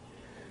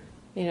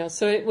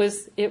 So it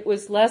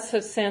was less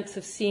a sense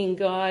of seeing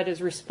God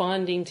as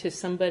responding to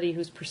somebody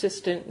who's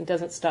persistent and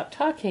doesn't stop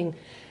talking,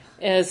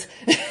 as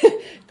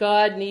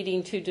God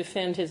needing to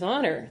defend his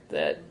honor,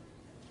 that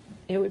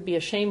it would be a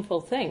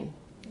shameful thing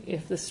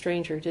if the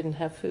stranger didn't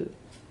have food.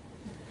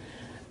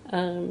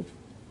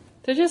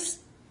 They're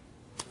just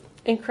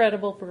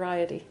incredible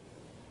variety.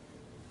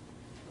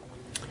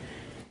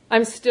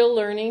 I'm still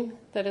learning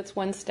that it's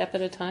one step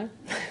at a time.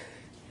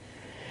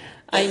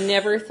 I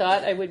never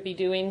thought I would be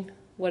doing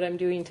what I'm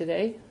doing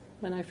today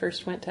when I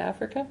first went to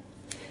Africa.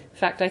 In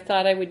fact, I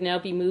thought I would now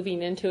be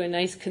moving into a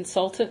nice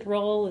consultant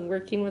role and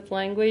working with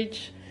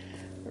language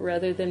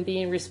rather than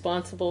being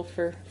responsible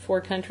for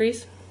 4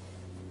 countries.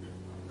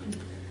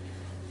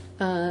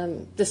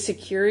 The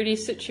security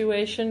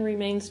situation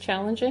remains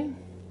challenging,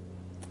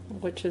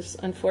 which is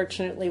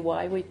unfortunately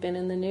why we've been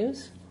in the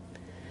news.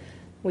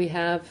 We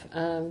have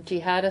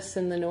jihadists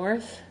in the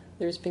north.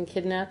 There's been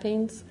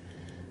kidnappings.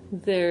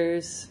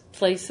 There's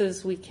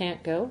places we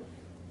can't go.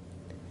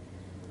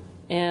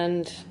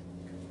 And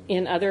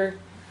in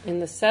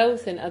the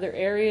south, in other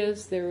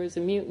areas, there was a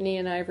mutiny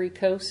in Ivory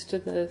Coast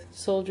of the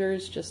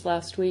soldiers just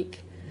last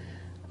week.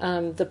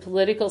 The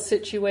political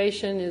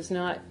situation is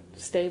not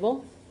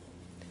stable.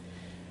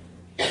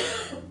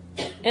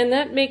 And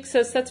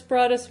that's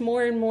brought us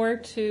more and more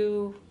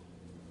to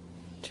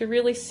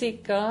really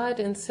seek God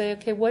and say,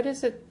 okay, what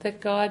is it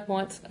that God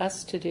wants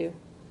us to do?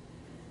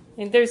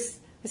 And there's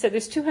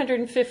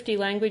 250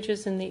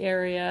 languages in the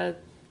area.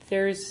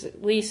 There's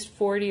at least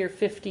 40 or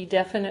 50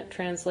 definite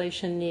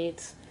translation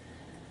needs.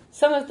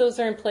 Some of those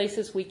are in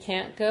places we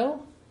can't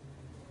go.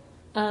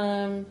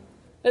 But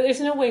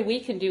there's no way we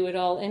can do it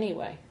all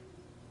anyway.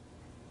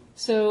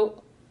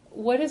 So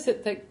what is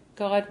it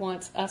God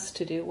wants us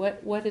to do?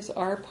 What is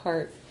our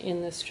part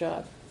in this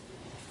job?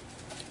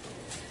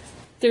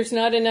 There's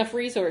not enough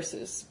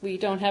resources. We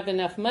don't have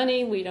enough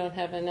money. We don't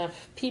have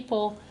enough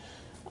people.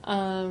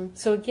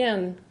 So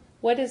again,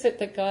 what is it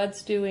that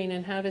God's doing,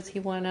 and how does he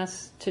want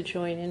us to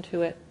join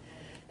into it?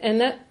 And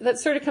that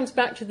sort of comes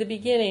back to the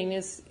beginning,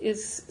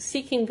 is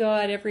seeking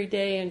God every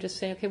day and just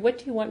saying, okay, what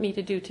do you want me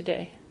to do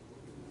today?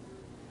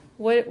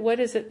 What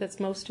is it that's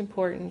most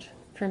important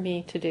for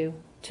me to do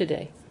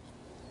today?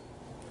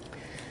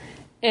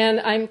 And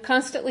I'm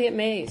constantly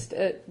amazed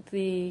at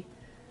the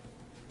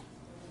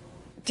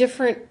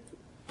different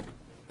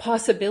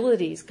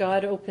possibilities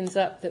God opens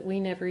up that we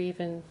never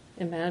even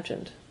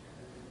imagined.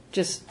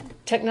 Just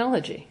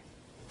technology.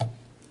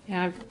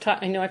 I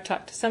know I've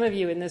talked to some of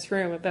you in this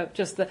room about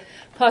just the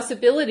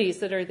possibilities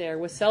that are there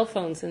with cell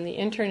phones and the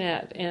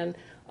internet and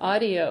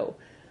audio.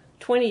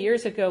 20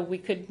 years ago, we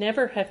could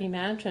never have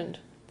imagined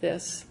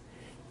this.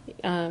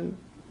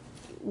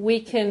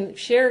 We can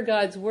share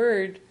God's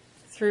word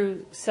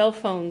through cell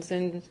phones,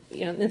 and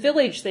in the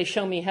village they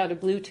show me how to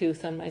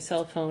Bluetooth on my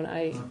cell phone.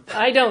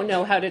 I don't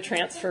know how to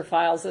transfer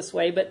files this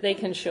way, but they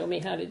can show me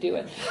how to do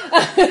it.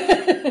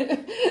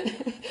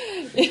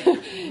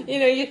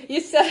 You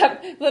set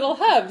up little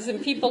hubs,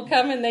 and people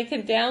come and they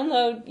can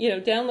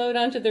download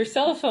onto their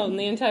cell phone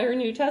the entire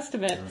New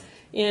Testament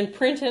in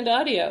print and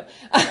audio.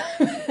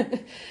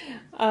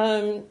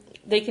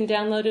 They can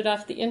download it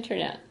off the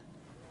internet.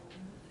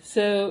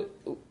 So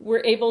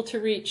we're able to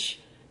reach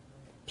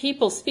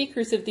people,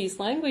 speakers of these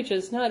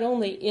languages, not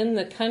only in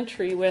the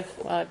country with,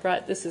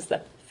 this is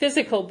the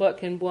physical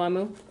book in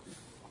Boamu.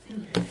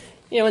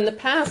 In the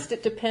past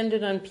it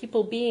depended on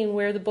people being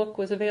where the book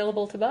was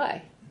available to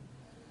buy.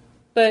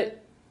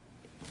 But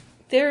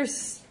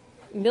there's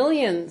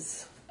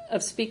millions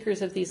of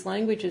speakers of these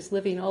languages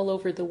living all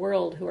over the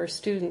world who are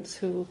students,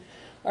 who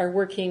are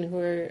working, who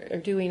are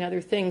doing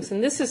other things.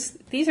 And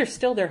these are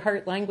still their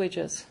heart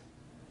languages.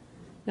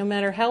 No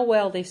matter how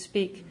well they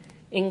speak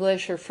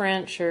English or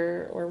French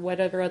or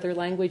whatever other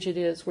language it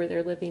is where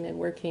they're living and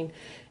working.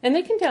 And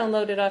they can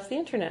download it off the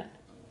internet.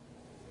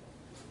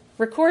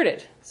 Record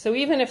it. So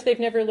even if they've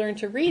never learned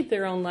to read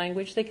their own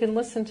language, they can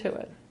listen to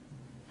it.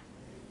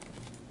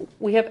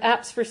 We have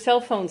apps for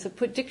cell phones that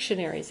put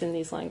dictionaries in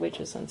these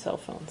languages on cell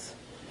phones.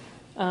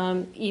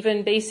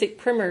 Even basic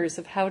primers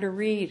of how to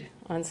read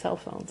on cell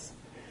phones.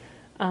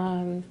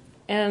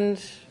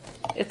 And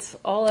it's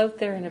all out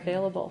there and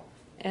available.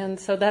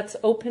 And so that's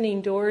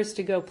opening doors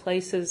to go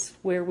places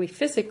where we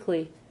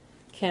physically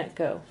can't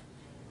go.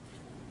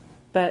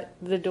 But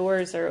the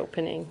doors are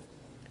opening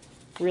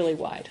really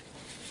wide.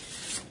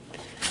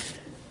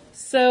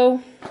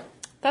 So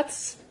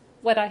that's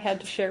what I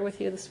had to share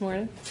with you this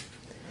morning.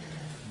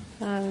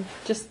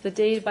 Just the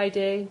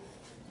day-by-day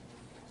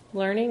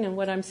learning and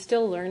what I'm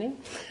still learning.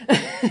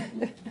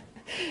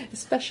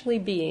 Especially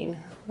being.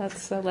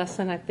 That's a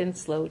lesson I've been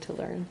slow to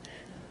learn.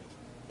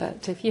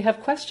 But if you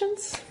have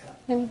questions...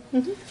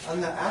 Mm-hmm. On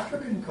the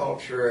African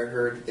culture, I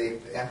heard they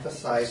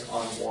emphasize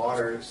on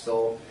water,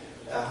 so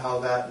how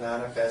that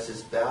manifests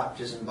as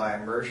baptism by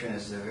immersion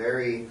is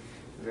very,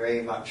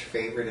 very much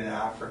favored in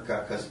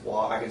Africa, because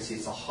I can see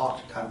it's a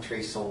hot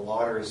country, so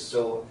water is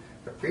so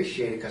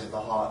appreciated because of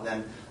the hot, and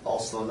then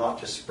also not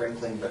just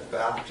sprinkling, but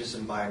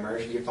baptism by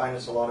immersion. Do you find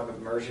it's a lot of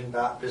immersion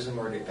baptism,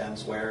 or it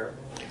depends where?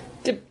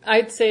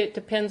 I'd say it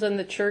depends on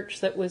the church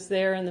that was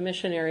there and the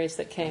missionaries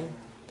that came.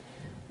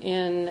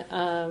 In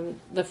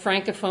the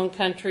Francophone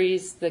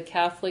countries, the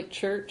Catholic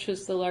Church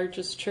is the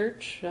largest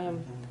church.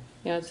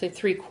 I'd say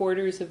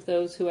 3/4 of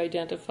those who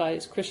identify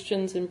as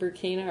Christians in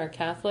Burkina are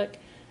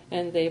Catholic,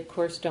 and they, of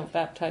course, don't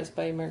baptize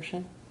by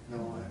immersion.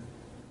 No.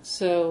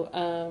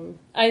 So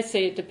I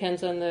say it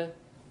depends on the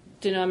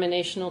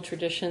denominational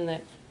tradition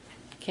that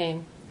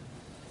came.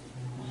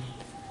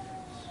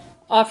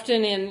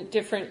 Often in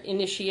different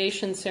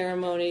initiation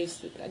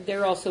ceremonies,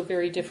 they're also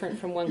very different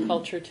from one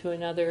culture to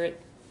another.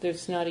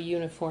 There's not a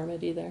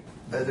uniformity there.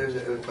 But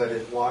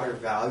is water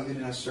valued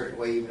in a certain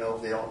way, even though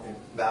if they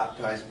don't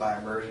baptize by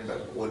immersion?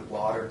 But would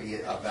water be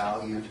a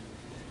valued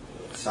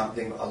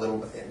something a little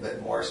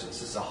bit more,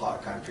 since it's a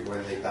hot country,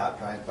 whether they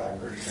baptize by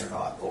immersion or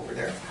not over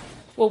there?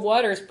 Well,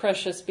 water is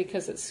precious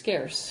because it's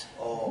scarce.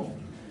 Oh.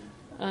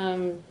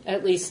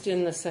 At least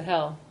in the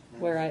Sahel,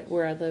 where I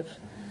live.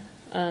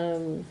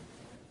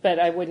 But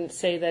I wouldn't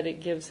say that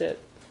it gives it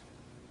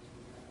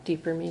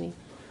deeper meaning.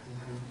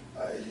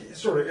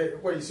 Sort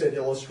of what you said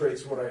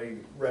illustrates what I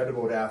read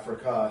about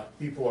Africa.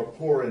 People are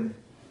poor in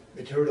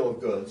material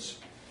goods,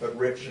 but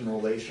rich in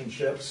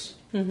relationships.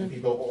 Mm-hmm. And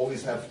people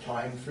always have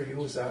time for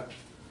you. Is that?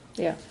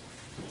 Yeah.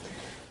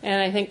 And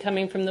I think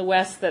coming from the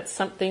West, that's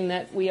something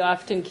that we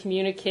often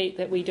communicate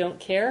that we don't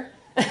care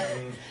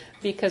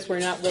because we're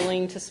not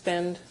willing to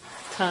spend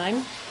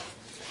time.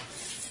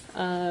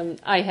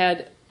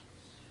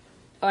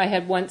 I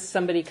had once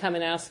somebody come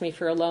and ask me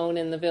for a loan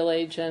in the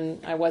village,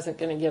 and I wasn't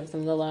going to give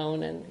them the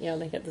loan, and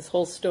they had this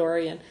whole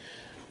story, and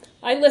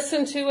I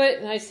listened to it,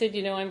 and I said,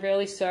 I'm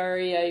really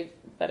sorry,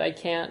 but I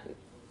can't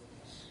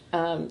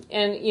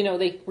And, you know,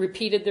 they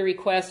repeated the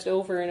request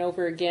over and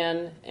over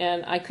again,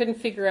 and I couldn't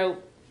figure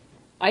out.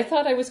 I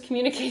thought I was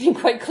communicating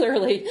quite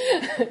clearly,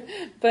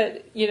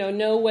 but, you know,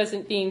 no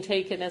wasn't being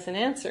taken as an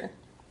answer.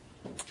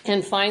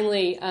 And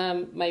finally,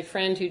 my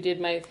friend who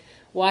did my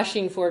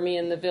washing for me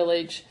in the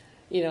village,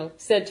 you know,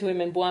 said to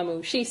him in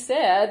Boamu, she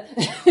said,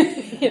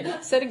 you know,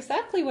 said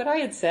exactly what I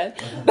had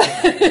said.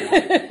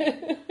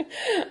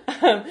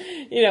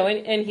 You know,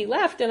 and he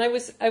left, and I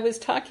was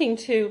talking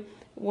to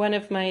one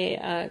of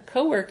my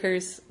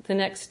coworkers the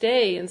next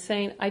day and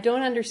saying, I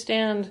don't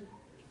understand,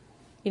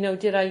 you know,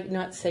 did I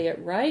not say it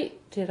right?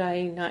 Did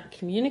I not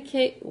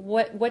communicate?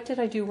 What did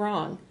I do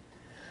wrong?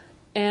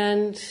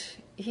 And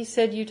he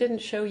said, you didn't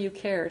show you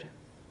cared.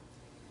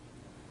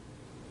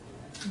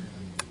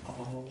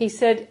 He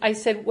said, I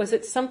said, was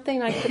it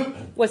something I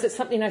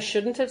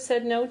shouldn't have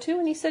said no to?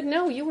 And he said,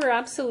 no, you were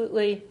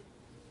absolutely,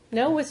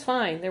 no was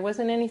fine. There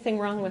wasn't anything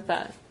wrong with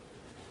that.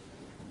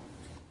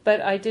 But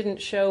I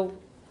didn't show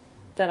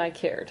that I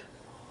cared.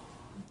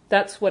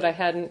 That's what I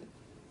hadn't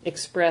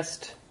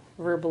expressed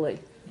verbally.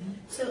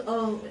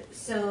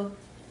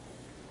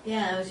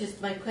 Yeah, it was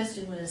just, my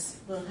question was,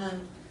 well, how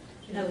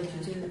would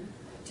you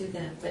do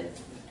that? But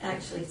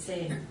actually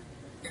saying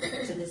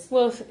to this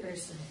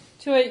person.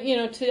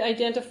 To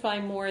identify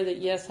more that,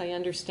 yes, I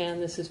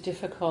understand this is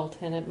difficult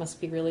and it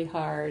must be really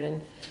hard.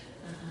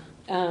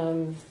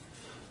 And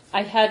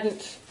I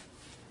hadn't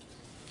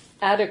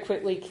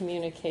adequately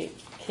communicated,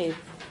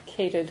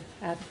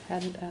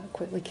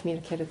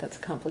 that's a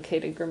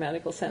complicated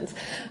grammatical sentence,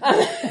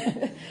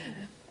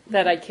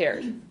 that I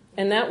cared.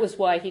 And that was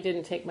why he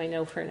didn't take my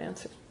no for an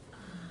answer.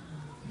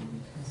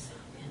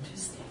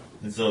 Interesting.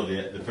 And so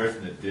the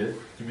person that did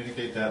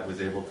communicate that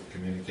was able to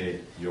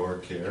communicate your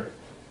care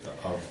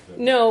of the...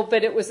 No,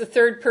 but it was a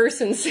third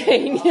person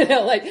saying, you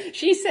know, like,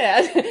 she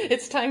said,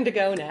 it's time to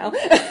go now.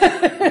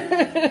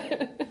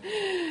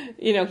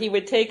 You know, he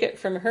would take it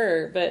from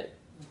her, but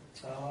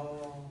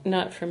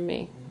not from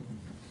me.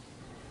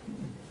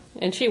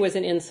 And she was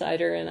an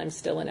insider, and I'm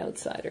still an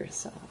outsider,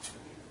 so...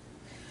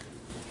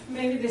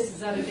 Maybe this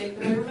is out of date,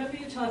 but I remember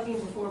you talking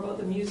before about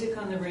the music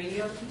on the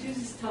radio. Could you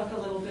just talk a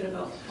little bit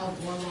about how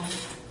formal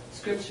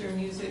scripture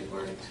music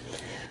worked?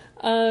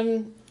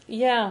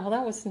 Yeah, well,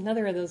 that was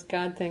another of those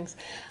God things.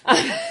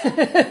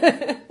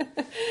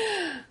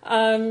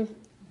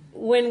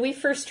 When we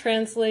first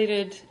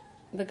translated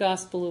the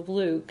Gospel of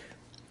Luke,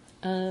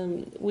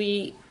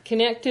 we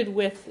connected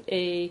with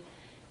a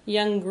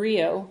young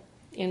griot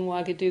in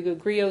Ouagadougou.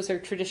 Griots are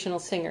traditional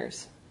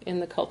singers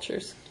in the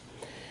cultures.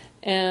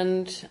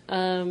 And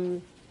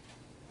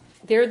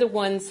they're the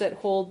ones that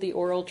hold the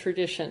oral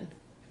tradition,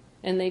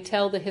 and they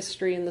tell the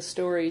history and the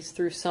stories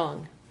through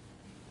song.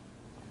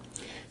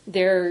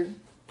 They're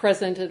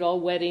present at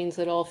all weddings,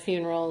 at all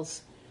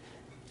funerals.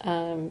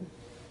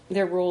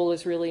 Their role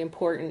is really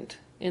important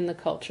in the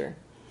culture.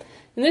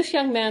 And this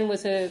young man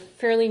was a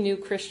fairly new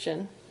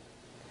Christian,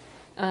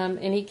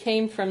 and he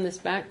came from this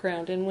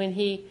background. And when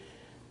he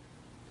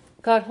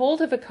got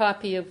hold of a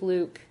copy of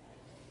Luke,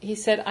 he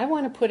said, I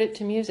want to put it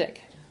to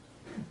music.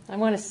 I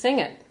want to sing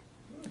it.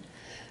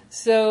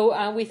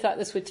 So we thought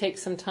this would take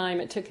some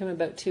time. It took him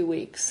about 2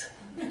 weeks.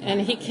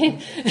 And he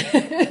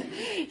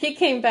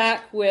came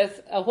back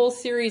with a whole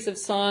series of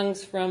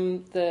songs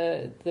from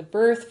the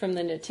birth, from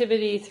the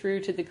nativity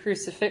through to the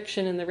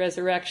crucifixion and the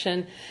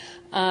resurrection,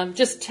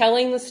 just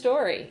telling the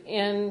story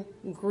in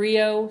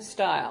griot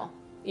style.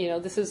 You know,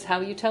 this is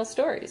how you tell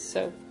stories.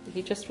 So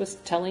he just was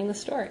telling the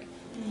story.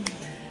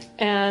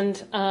 And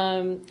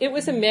it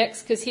was a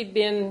mix because he'd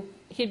been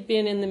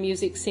in the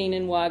music scene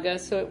in Ouaga,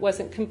 so it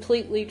wasn't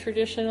completely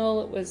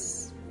traditional. It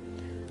was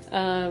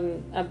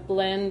a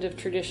blend of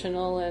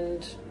traditional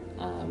and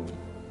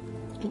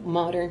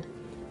modern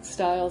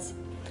styles.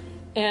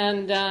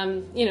 And,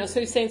 so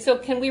he's saying, so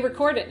can we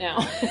record it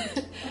now?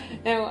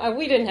 Now,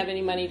 we didn't have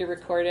any money to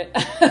record it.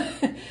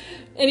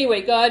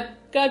 Anyway,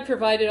 God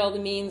provided all the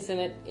means, and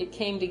it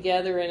came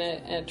together in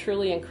a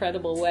truly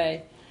incredible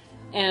way.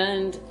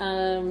 And,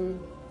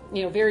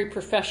 very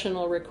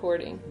professional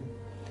recording.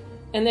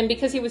 And then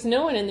because he was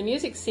known in the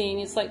music scene,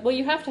 it's like, well,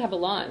 you have to have a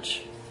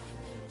launch.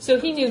 So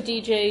he knew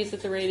DJs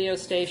at the radio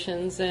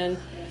stations, and,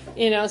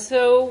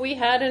 so we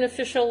had an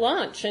official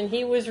launch, and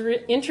he was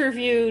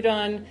interviewed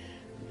on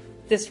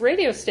this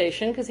radio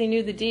station because he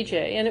knew the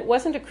DJ, and it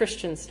wasn't a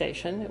Christian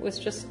station, it was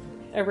just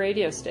a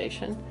radio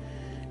station.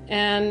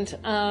 And,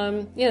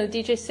 the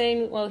DJ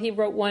saying, well, he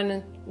wrote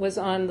one, was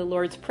on the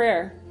Lord's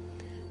Prayer.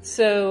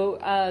 So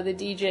the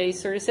DJ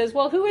sort of says,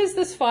 well, who is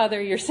this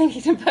father you're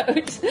singing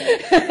about?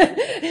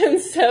 And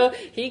so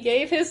he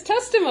gave his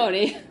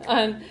testimony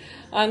on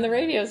the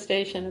radio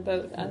station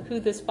about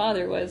who this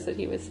father was that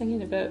he was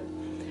singing about.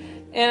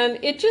 And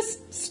it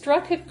just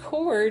struck a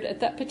chord at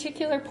that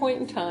particular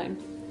point in time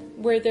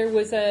where there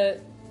was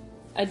a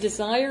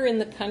desire in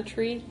the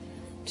country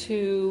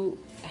to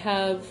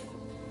have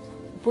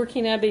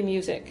Burkinabe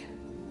music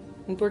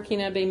and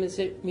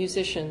Burkinabe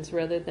musicians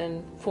rather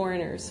than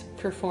foreigners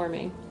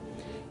performing.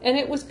 And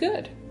it was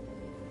good.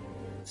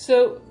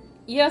 So,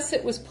 yes,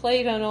 it was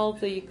played on all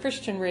the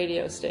Christian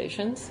radio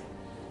stations,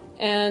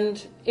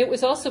 And it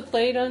was also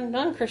played on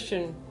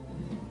non-Christian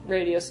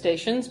radio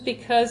stations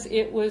because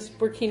it was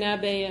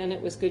Burkinabe and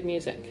it was good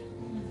music.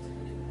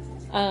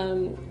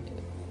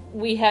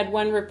 We had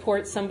one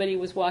report, somebody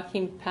was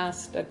walking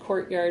past a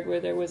courtyard where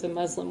there was a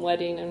Muslim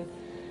wedding and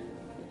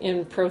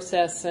in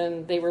process,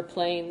 and they were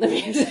playing the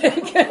music.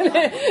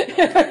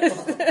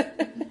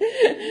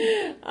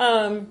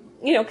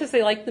 Because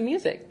they liked the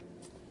music.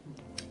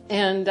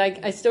 And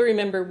I still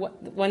remember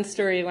one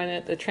story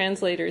when the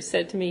translator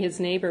said to me his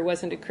neighbor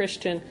wasn't a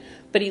Christian,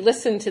 but he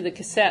listened to the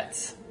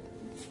cassettes.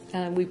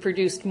 We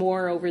produced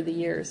more over the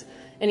years.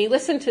 And he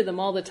listened to them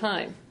all the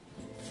time.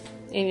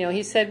 And,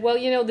 he said, well,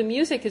 the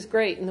music is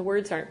great and the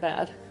words aren't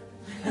bad.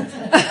 But,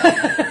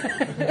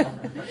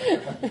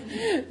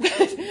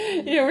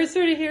 we're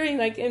sort of hearing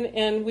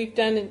and we've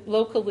done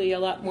locally a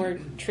lot more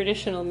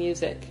traditional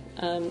music.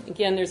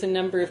 Again, there's a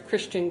number of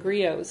Christian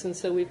griots, and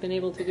so we've been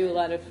able to do a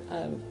lot of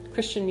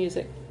Christian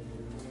music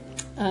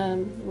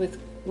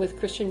with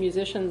Christian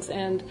musicians.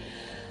 And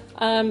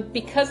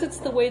because it's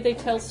the way they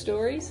tell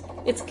stories,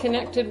 it's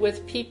connected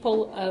with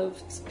people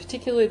of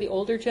particularly the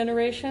older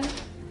generation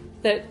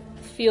that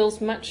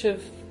feels much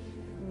of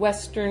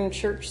Western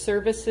church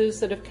services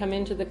that have come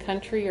into the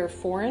country are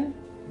foreign,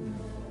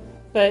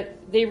 but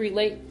they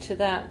relate to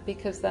that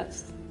because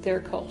that's their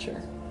culture.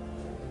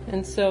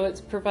 And so it's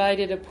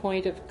provided a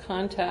point of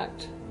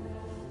contact.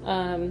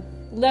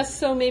 Less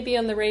so maybe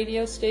on the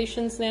radio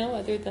stations now,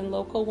 other than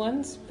local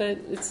ones, but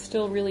it's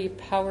still really a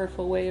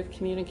powerful way of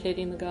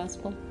communicating the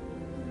gospel.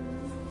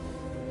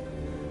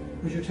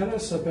 Would you tell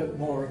us a bit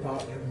more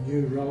about your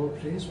new role,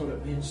 please, what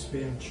it means to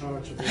be in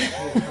charge of these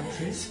 4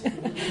 countries?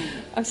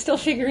 I'm still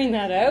figuring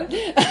that out.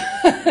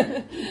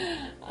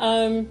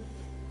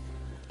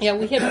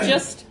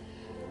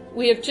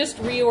 We have just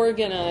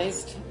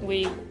reorganized.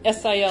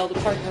 SIL, the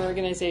partner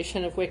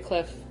organization of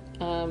Wycliffe,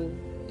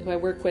 who I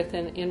work with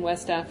in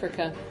West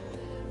Africa,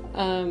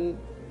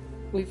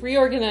 we've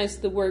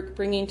reorganized the work,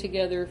 bringing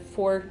together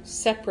 4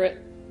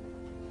 separate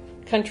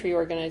country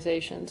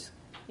organizations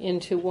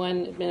into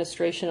one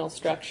administrational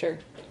structure.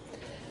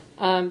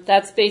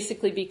 That's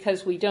basically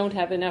because we don't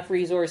have enough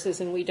resources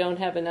and we don't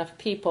have enough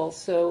people,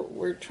 so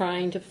we're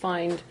trying to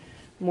find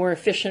more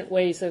efficient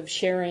ways of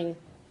sharing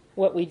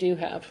what we do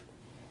have.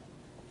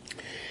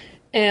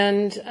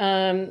 And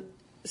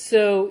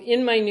so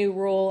in my new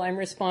role, I'm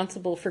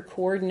responsible for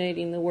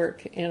coordinating the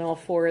work in all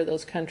 4 of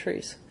those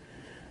countries.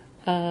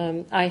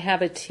 I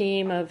have a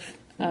team of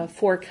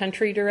 4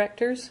 country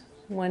directors,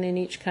 1 in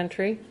each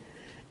country,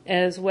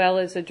 as well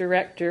as a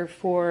director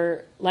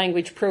for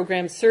language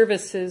program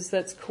services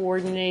that's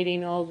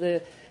coordinating all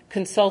the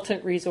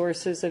consultant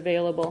resources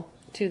available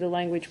to the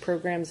language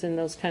programs in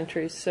those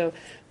countries. So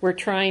we're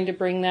trying to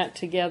bring that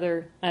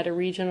together at a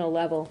regional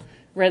level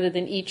rather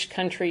than each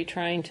country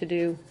trying to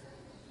do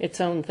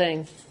its own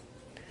thing.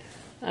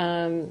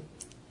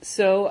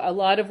 So a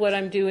lot of what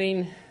I'm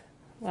doing,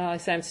 I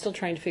say I'm still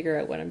trying to figure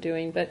out what I'm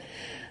doing, but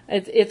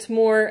it's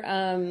more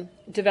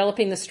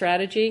developing the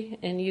strategy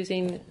and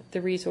using the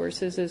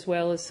resources as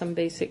well as some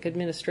basic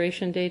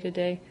administration day to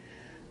day.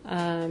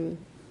 I'm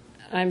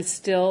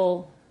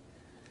still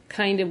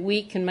kind of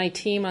weak in my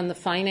team on the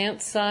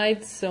finance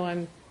side, so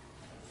I'm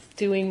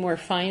doing more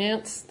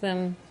finance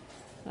than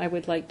I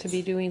would like to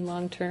be doing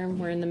long term.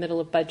 We're in the middle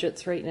of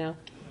budgets right now.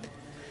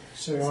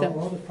 So are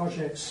all the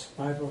projects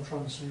Bible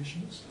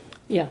translations?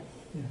 Yeah.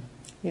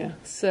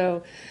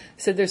 So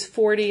there's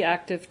 40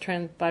 active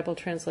Bible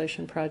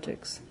translation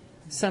projects.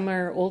 Some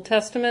are Old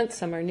Testament,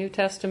 some are New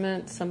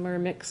Testament, some are a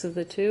mix of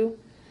the two.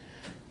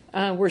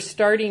 We're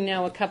starting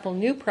now a couple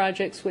new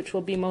projects, which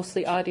will be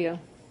mostly audio,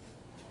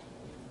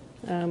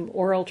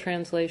 oral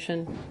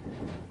translation,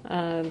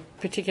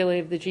 particularly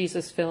of the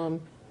Jesus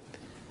film.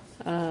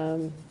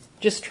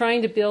 Just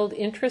trying to build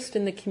interest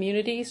in the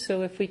community,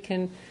 so if we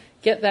can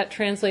get that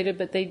translated,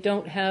 but they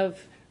don't have,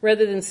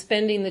 rather than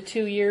spending the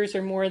 2 years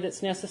or more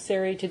that's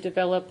necessary to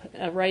develop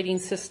a writing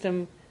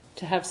system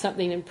to have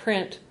something in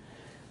print,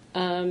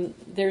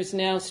 there's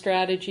now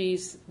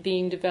strategies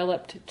being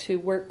developed to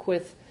work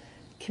with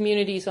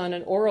communities on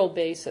an oral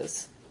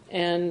basis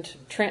and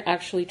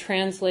actually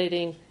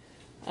translating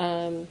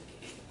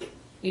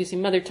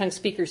using mother tongue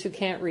speakers who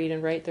can't read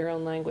and write their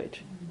own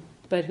language,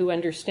 but who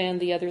understand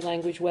the other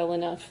language well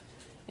enough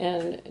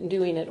and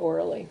doing it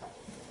orally.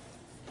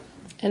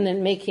 And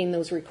then making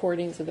those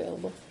recordings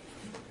available.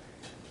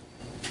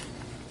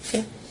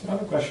 Okay. So I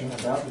have a question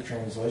about the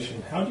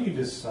translation. How do you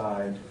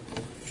decide,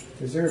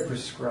 is there a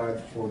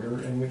prescribed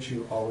order in which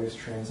you always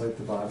translate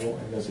the Bible,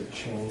 and does it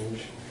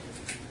change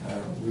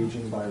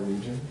region by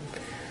region?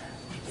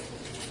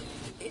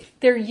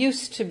 There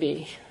used to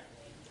be.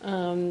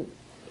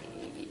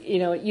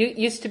 It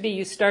used to be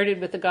you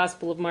started with the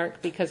Gospel of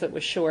Mark because it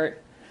was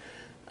short.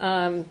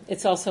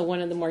 It's also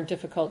one of the more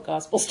difficult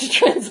Gospels to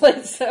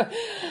translate. So,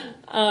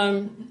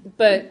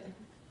 but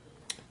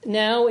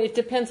now it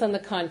depends on the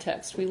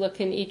context. We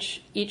look in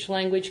each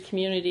language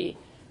community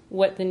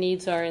what the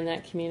needs are in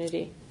that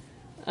community.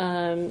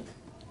 For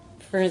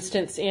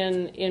instance,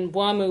 in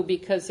Bwamu,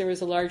 because there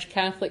was a large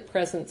Catholic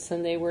presence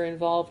and they were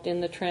involved in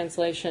the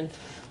translation,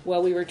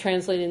 while we were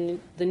translating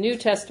the New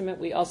Testament,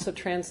 we also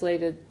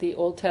translated the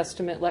Old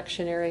Testament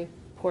lectionary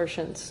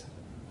portions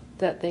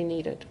that they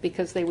needed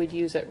because they would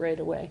use it right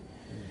away.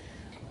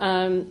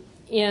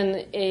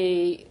 In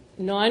a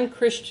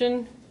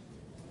non-Christian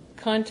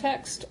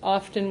context,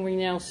 often we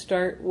now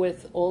start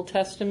with Old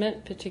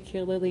Testament,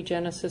 particularly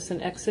Genesis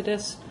and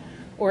Exodus,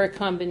 or a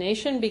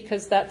combination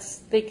because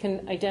they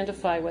can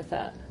identify with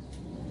that,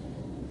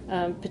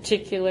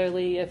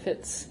 particularly if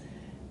it's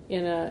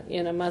in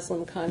a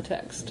Muslim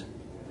context.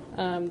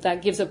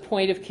 That gives a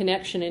point of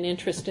connection and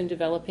interest in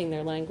developing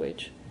their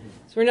language.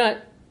 So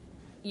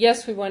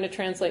yes, we want to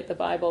translate the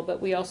Bible, but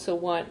we also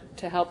want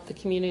to help the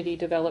community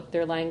develop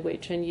their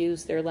language and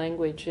use their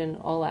language in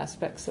all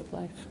aspects of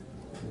life.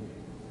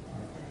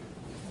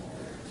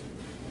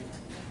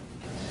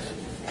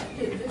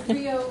 The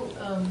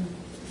griot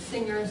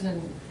singers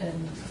and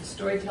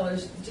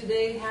storytellers, do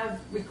they have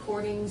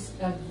recordings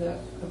of the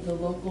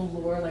local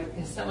lore? Like,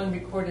 has someone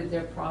recorded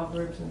their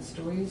proverbs and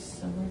stories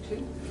somewhere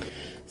too?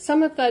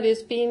 Some of that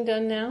is being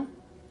done now.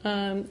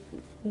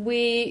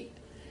 We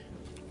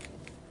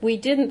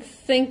didn't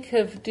think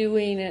of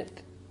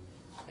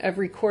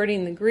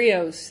recording the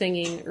griots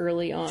singing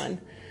early on.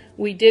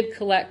 We did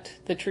collect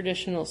the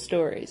traditional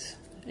stories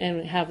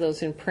and have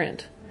those in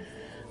print.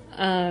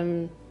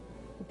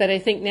 But I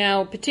think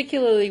now,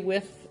 particularly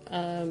with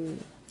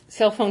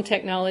cell phone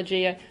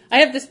technology, I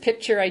have this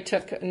picture I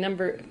took a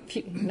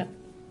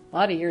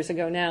lot of years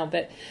ago now,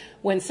 but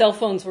when cell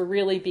phones were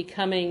really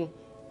becoming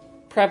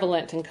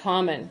prevalent and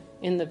common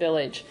in the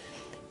village.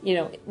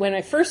 When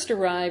I first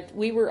arrived,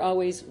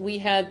 we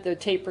had the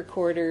tape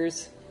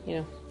recorders,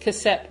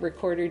 cassette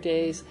recorder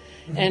days,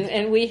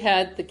 and we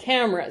had the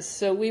cameras.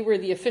 So we were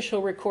the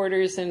official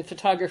recorders and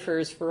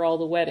photographers for all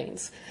the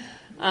weddings.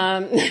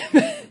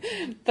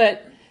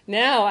 But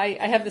now I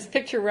have this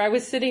picture where I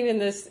was sitting in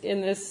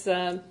this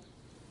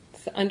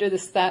under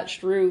this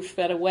thatched roof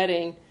at a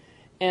wedding,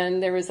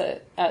 and there was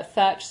a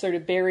thatched sort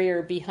of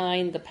barrier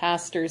behind the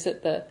pastors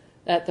at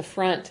the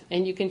front,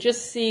 and you can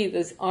just see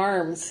those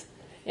arms.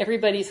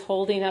 Everybody's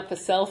holding up a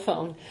cell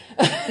phone,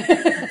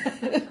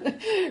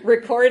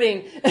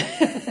 recording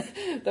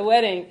the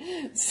wedding.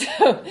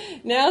 So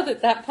now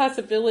that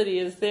possibility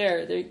is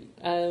there,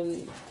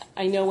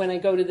 I know when I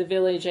go to the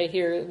village, I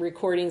hear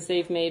recordings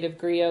they've made of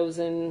griots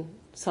and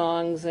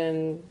songs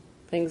and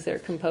things they're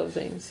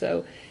composing.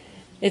 So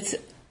it's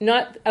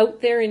not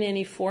out there in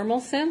any formal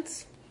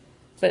sense,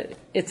 but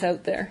it's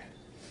out there.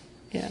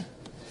 Yeah.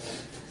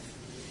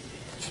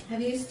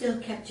 Have you still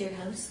kept your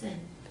house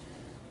then?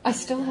 I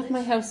still have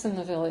my house in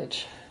the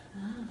village.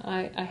 Oh.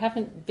 I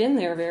haven't been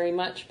there very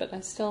much, but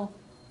I still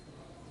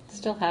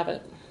have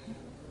it.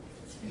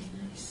 That's very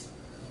nice.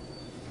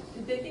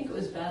 Did they think it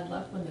was bad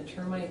luck when the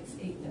termites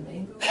ate the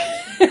mango?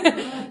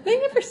 They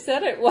never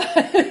said it was.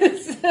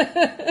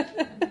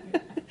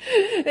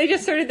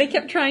 They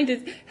kept trying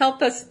to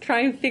help us try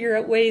and figure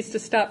out ways to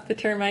stop the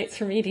termites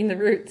from eating the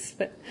roots.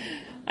 But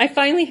I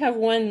finally have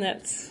one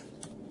that's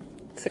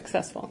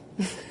successful.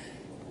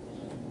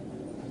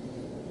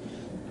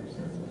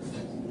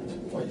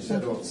 What you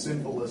said about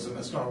symbolism,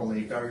 it's not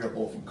only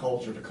variable from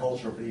culture to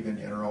culture, but even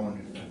in our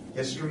own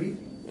history.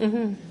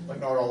 Mm-hmm. Like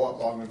not a lot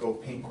long ago,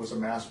 pink was a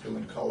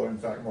masculine color. In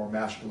fact, more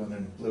masculine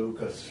than blue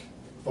because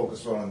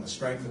focused on the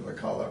strength of the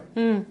color.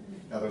 Mm.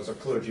 Now, there was a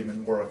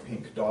clergyman wore a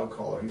pink dog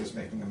collar. He was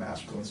making a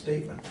masculine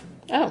statement.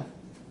 Oh,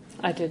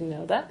 I didn't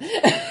know that.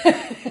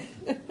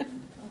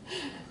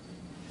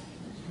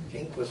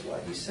 Pink was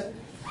what you said?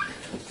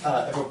 If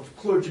a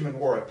clergyman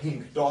wore a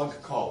pink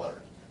dog collar,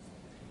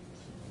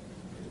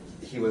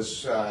 he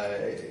was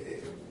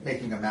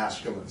making a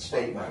masculine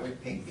statement. Why would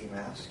pink be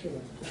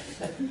masculine?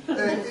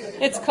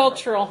 It's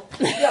cultural.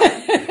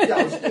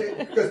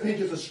 Because pink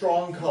is a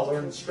strong color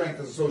and strength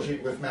is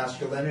associated with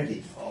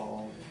masculinity.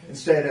 Oh.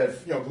 Instead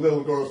of,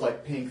 little girls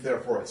like pink,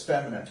 therefore it's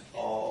feminine.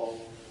 Oh.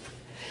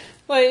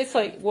 Well, it's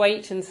like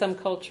white in some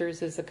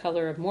cultures is the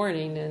color of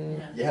mourning,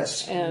 and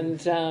yes,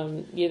 and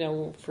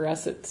for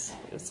us it's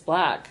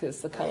black is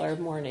the color of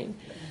mourning.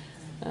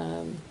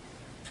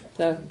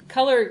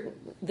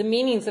 The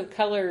meanings of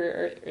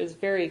color is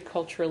very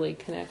culturally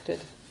connected.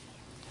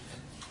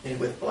 And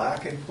with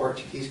black in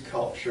Portuguese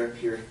culture,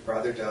 if your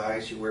brother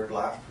dies, you wear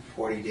black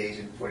for 40 days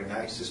and 40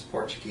 nights. This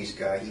Portuguese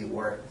guy, he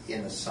wore it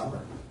in the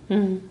summer.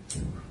 Mm-hmm.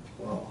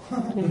 Well.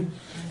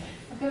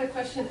 I've got a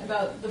question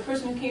about the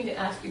person who came to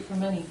ask you for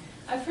money.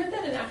 I've heard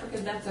that in Africa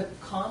that's a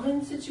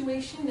common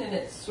situation, and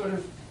it's sort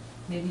of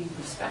maybe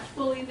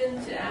respectful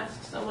even to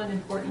ask someone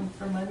important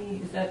for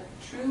money. Is that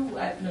true?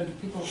 Do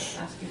people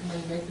ask you for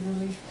money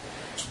regularly?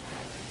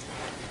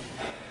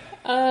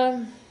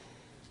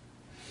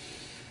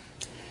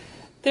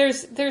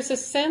 There's a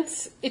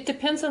sense, it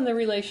depends on the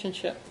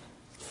relationship.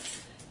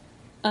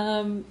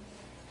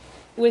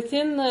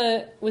 Within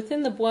the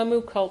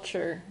Bwamu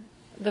culture,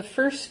 the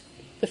first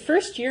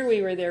year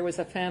we were there was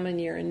a famine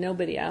year and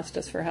nobody asked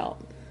us for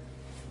help,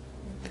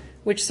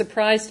 which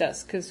surprised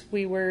us because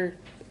we were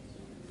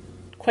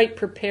quite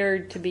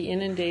prepared to be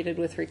inundated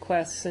with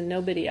requests and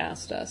nobody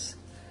asked us.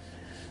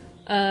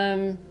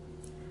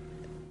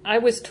 I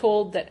was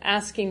told that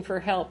asking for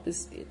help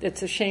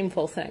it's a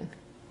shameful thing.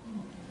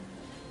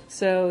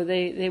 So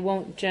they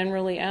won't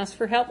generally ask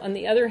for help. On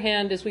the other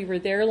hand, as we were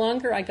there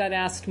longer, I got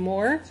asked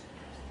more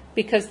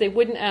because they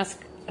wouldn't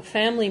ask a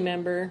family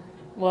member.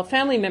 Well, a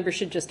family member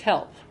should just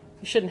help.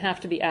 You shouldn't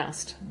have to be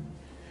asked.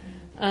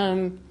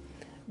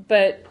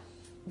 But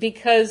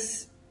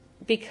because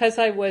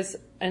I was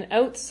an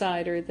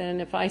outsider, then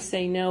if I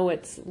say no,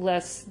 it's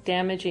less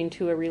damaging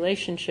to a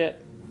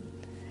relationship.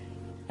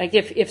 Like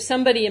if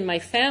somebody in my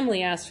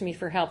family asks me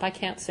for help, I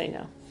can't say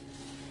no.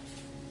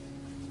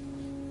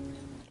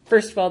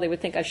 First of all, they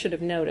would think I should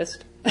have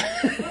noticed.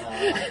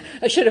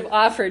 I should have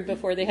offered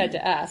before they had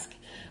to ask.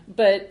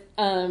 But,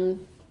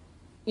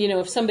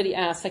 if somebody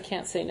asks, I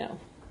can't say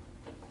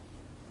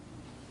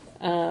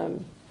no.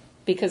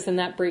 Because then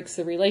that breaks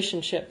the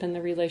relationship, and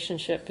the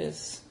relationship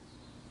is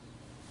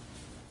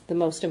the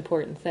most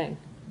important thing.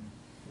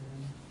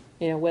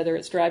 Whether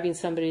it's driving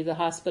somebody to the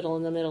hospital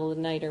in the middle of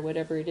the night or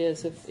whatever it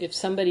is, if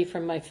somebody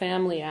from my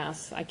family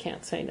asks, I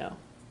can't say no.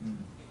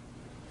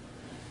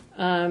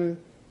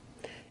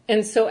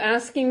 And so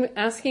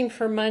asking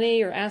for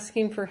money or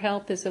asking for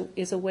help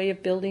is a way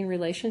of building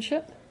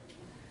relationship.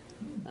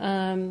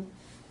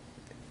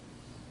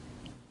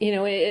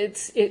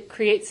 It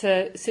creates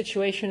a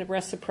situation of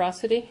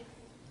reciprocity.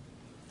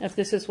 If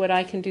this is what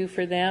I can do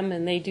for them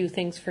and they do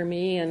things for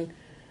me, and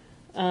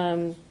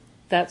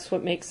that's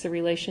what makes the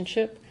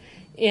relationship.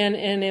 In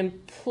an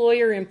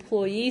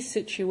employer-employee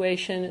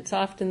situation, it's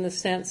often the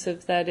sense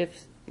of that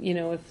if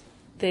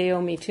they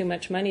owe me too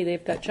much money,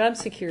 they've got job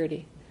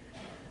security.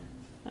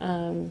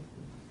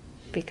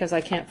 Because I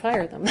can't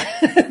fire them.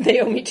 They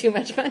owe me too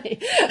much money.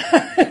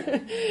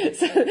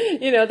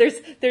 So,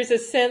 there's a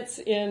sense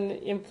in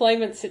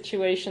employment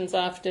situations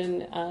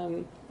often,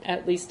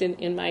 at least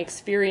in my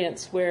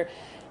experience, where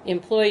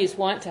employees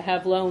want to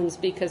have loans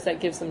because that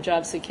gives them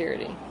job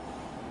security.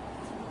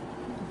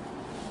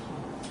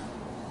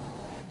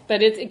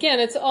 But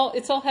it's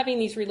all having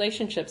these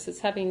relationships. It's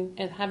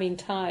having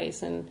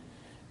ties and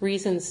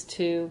reasons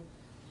to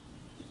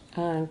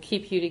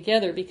keep you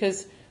together,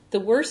 because the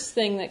worst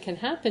thing that can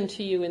happen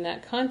to you in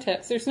that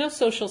context, there's no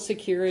social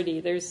security.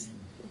 There's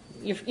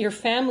your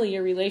family,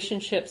 your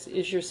relationships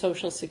is your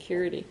social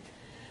security.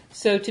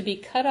 So to be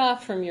cut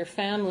off from your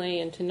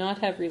family and to not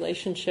have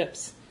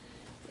relationships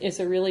is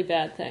a really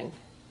bad thing.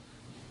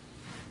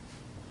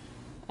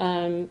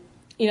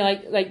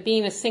 Like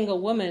being a single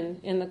woman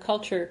in the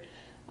culture,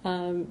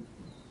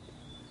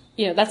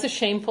 that's a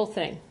shameful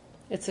thing.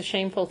 It's a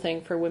shameful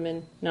thing for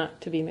women not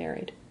to be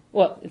married.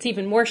 Well, it's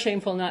even more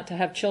shameful not to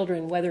have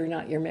children, whether or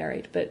not you're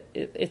married. But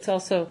it's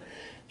also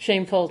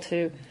shameful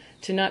to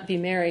not be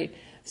married.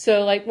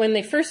 So, like, when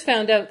they first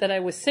found out that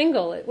I was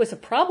single, it was a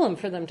problem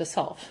for them to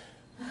solve.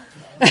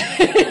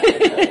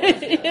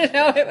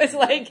 It was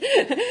like,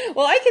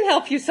 well, I can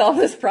help you solve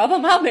this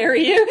problem. I'll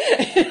marry you.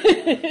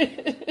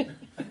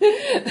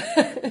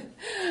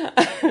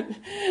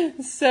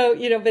 So,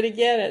 but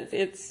again,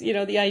 it's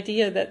the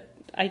idea that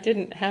I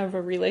didn't have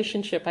a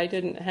relationship. I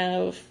didn't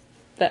have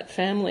that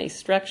family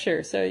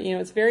structure. So,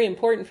 it's very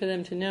important for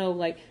them to know,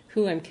 like,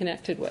 who I'm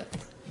connected with.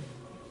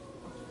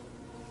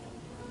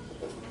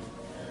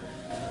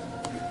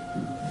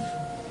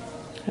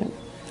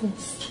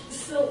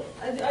 So,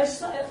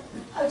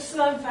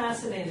 I'm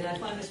fascinated. I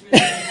find this really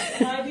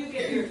interesting. And I do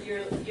get your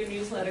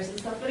newsletters and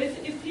stuff. But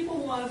if people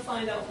want to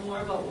find out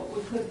more about what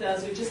Wycliffe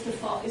does, or just to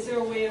follow, is there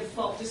a way of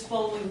just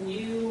following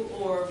you,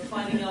 or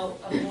finding out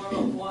more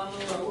about Guano,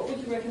 or what would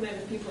you recommend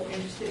if people are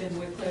interested in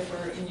Wycliffe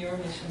or in your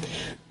mission?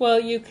 Well,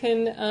 you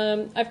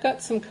can. I've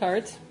got some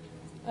cards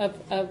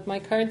of my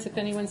cards. If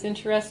anyone's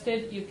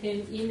interested, you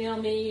can email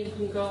me. You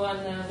can go on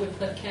the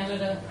Wycliffe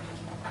Canada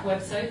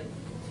website.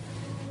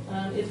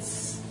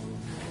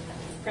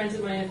 Friends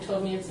of mine have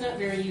told me it's not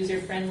very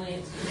user-friendly.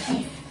 It's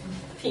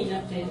being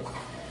updated.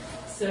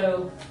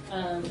 So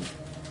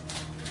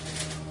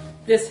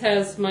this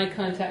has my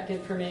contact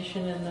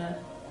information and the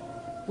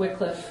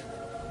Wycliffe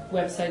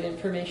website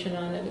information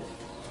on it if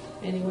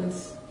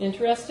anyone's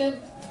interested.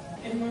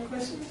 Any more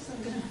questions?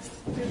 I'm going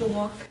to do the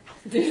walk.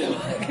 Do the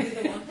walk.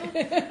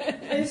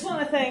 I just want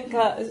to thank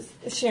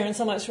Sharyn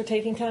so much for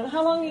taking time.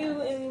 How long are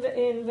you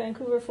in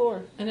Vancouver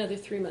for? Another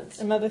 3 months.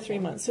 Another 3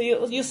 months. So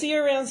you'll see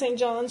her around St.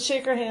 John's,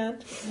 shake her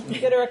hand,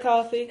 get her a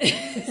coffee,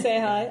 say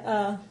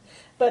hi.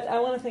 But I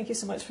want to thank you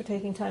so much for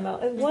taking time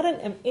out. And what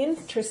an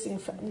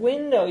interesting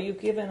window you've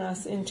given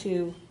us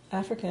into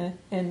Africa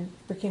and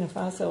Burkina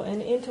Faso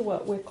and into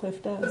what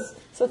Wycliffe does.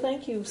 So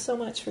thank you so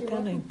much for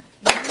coming.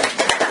 Welcome.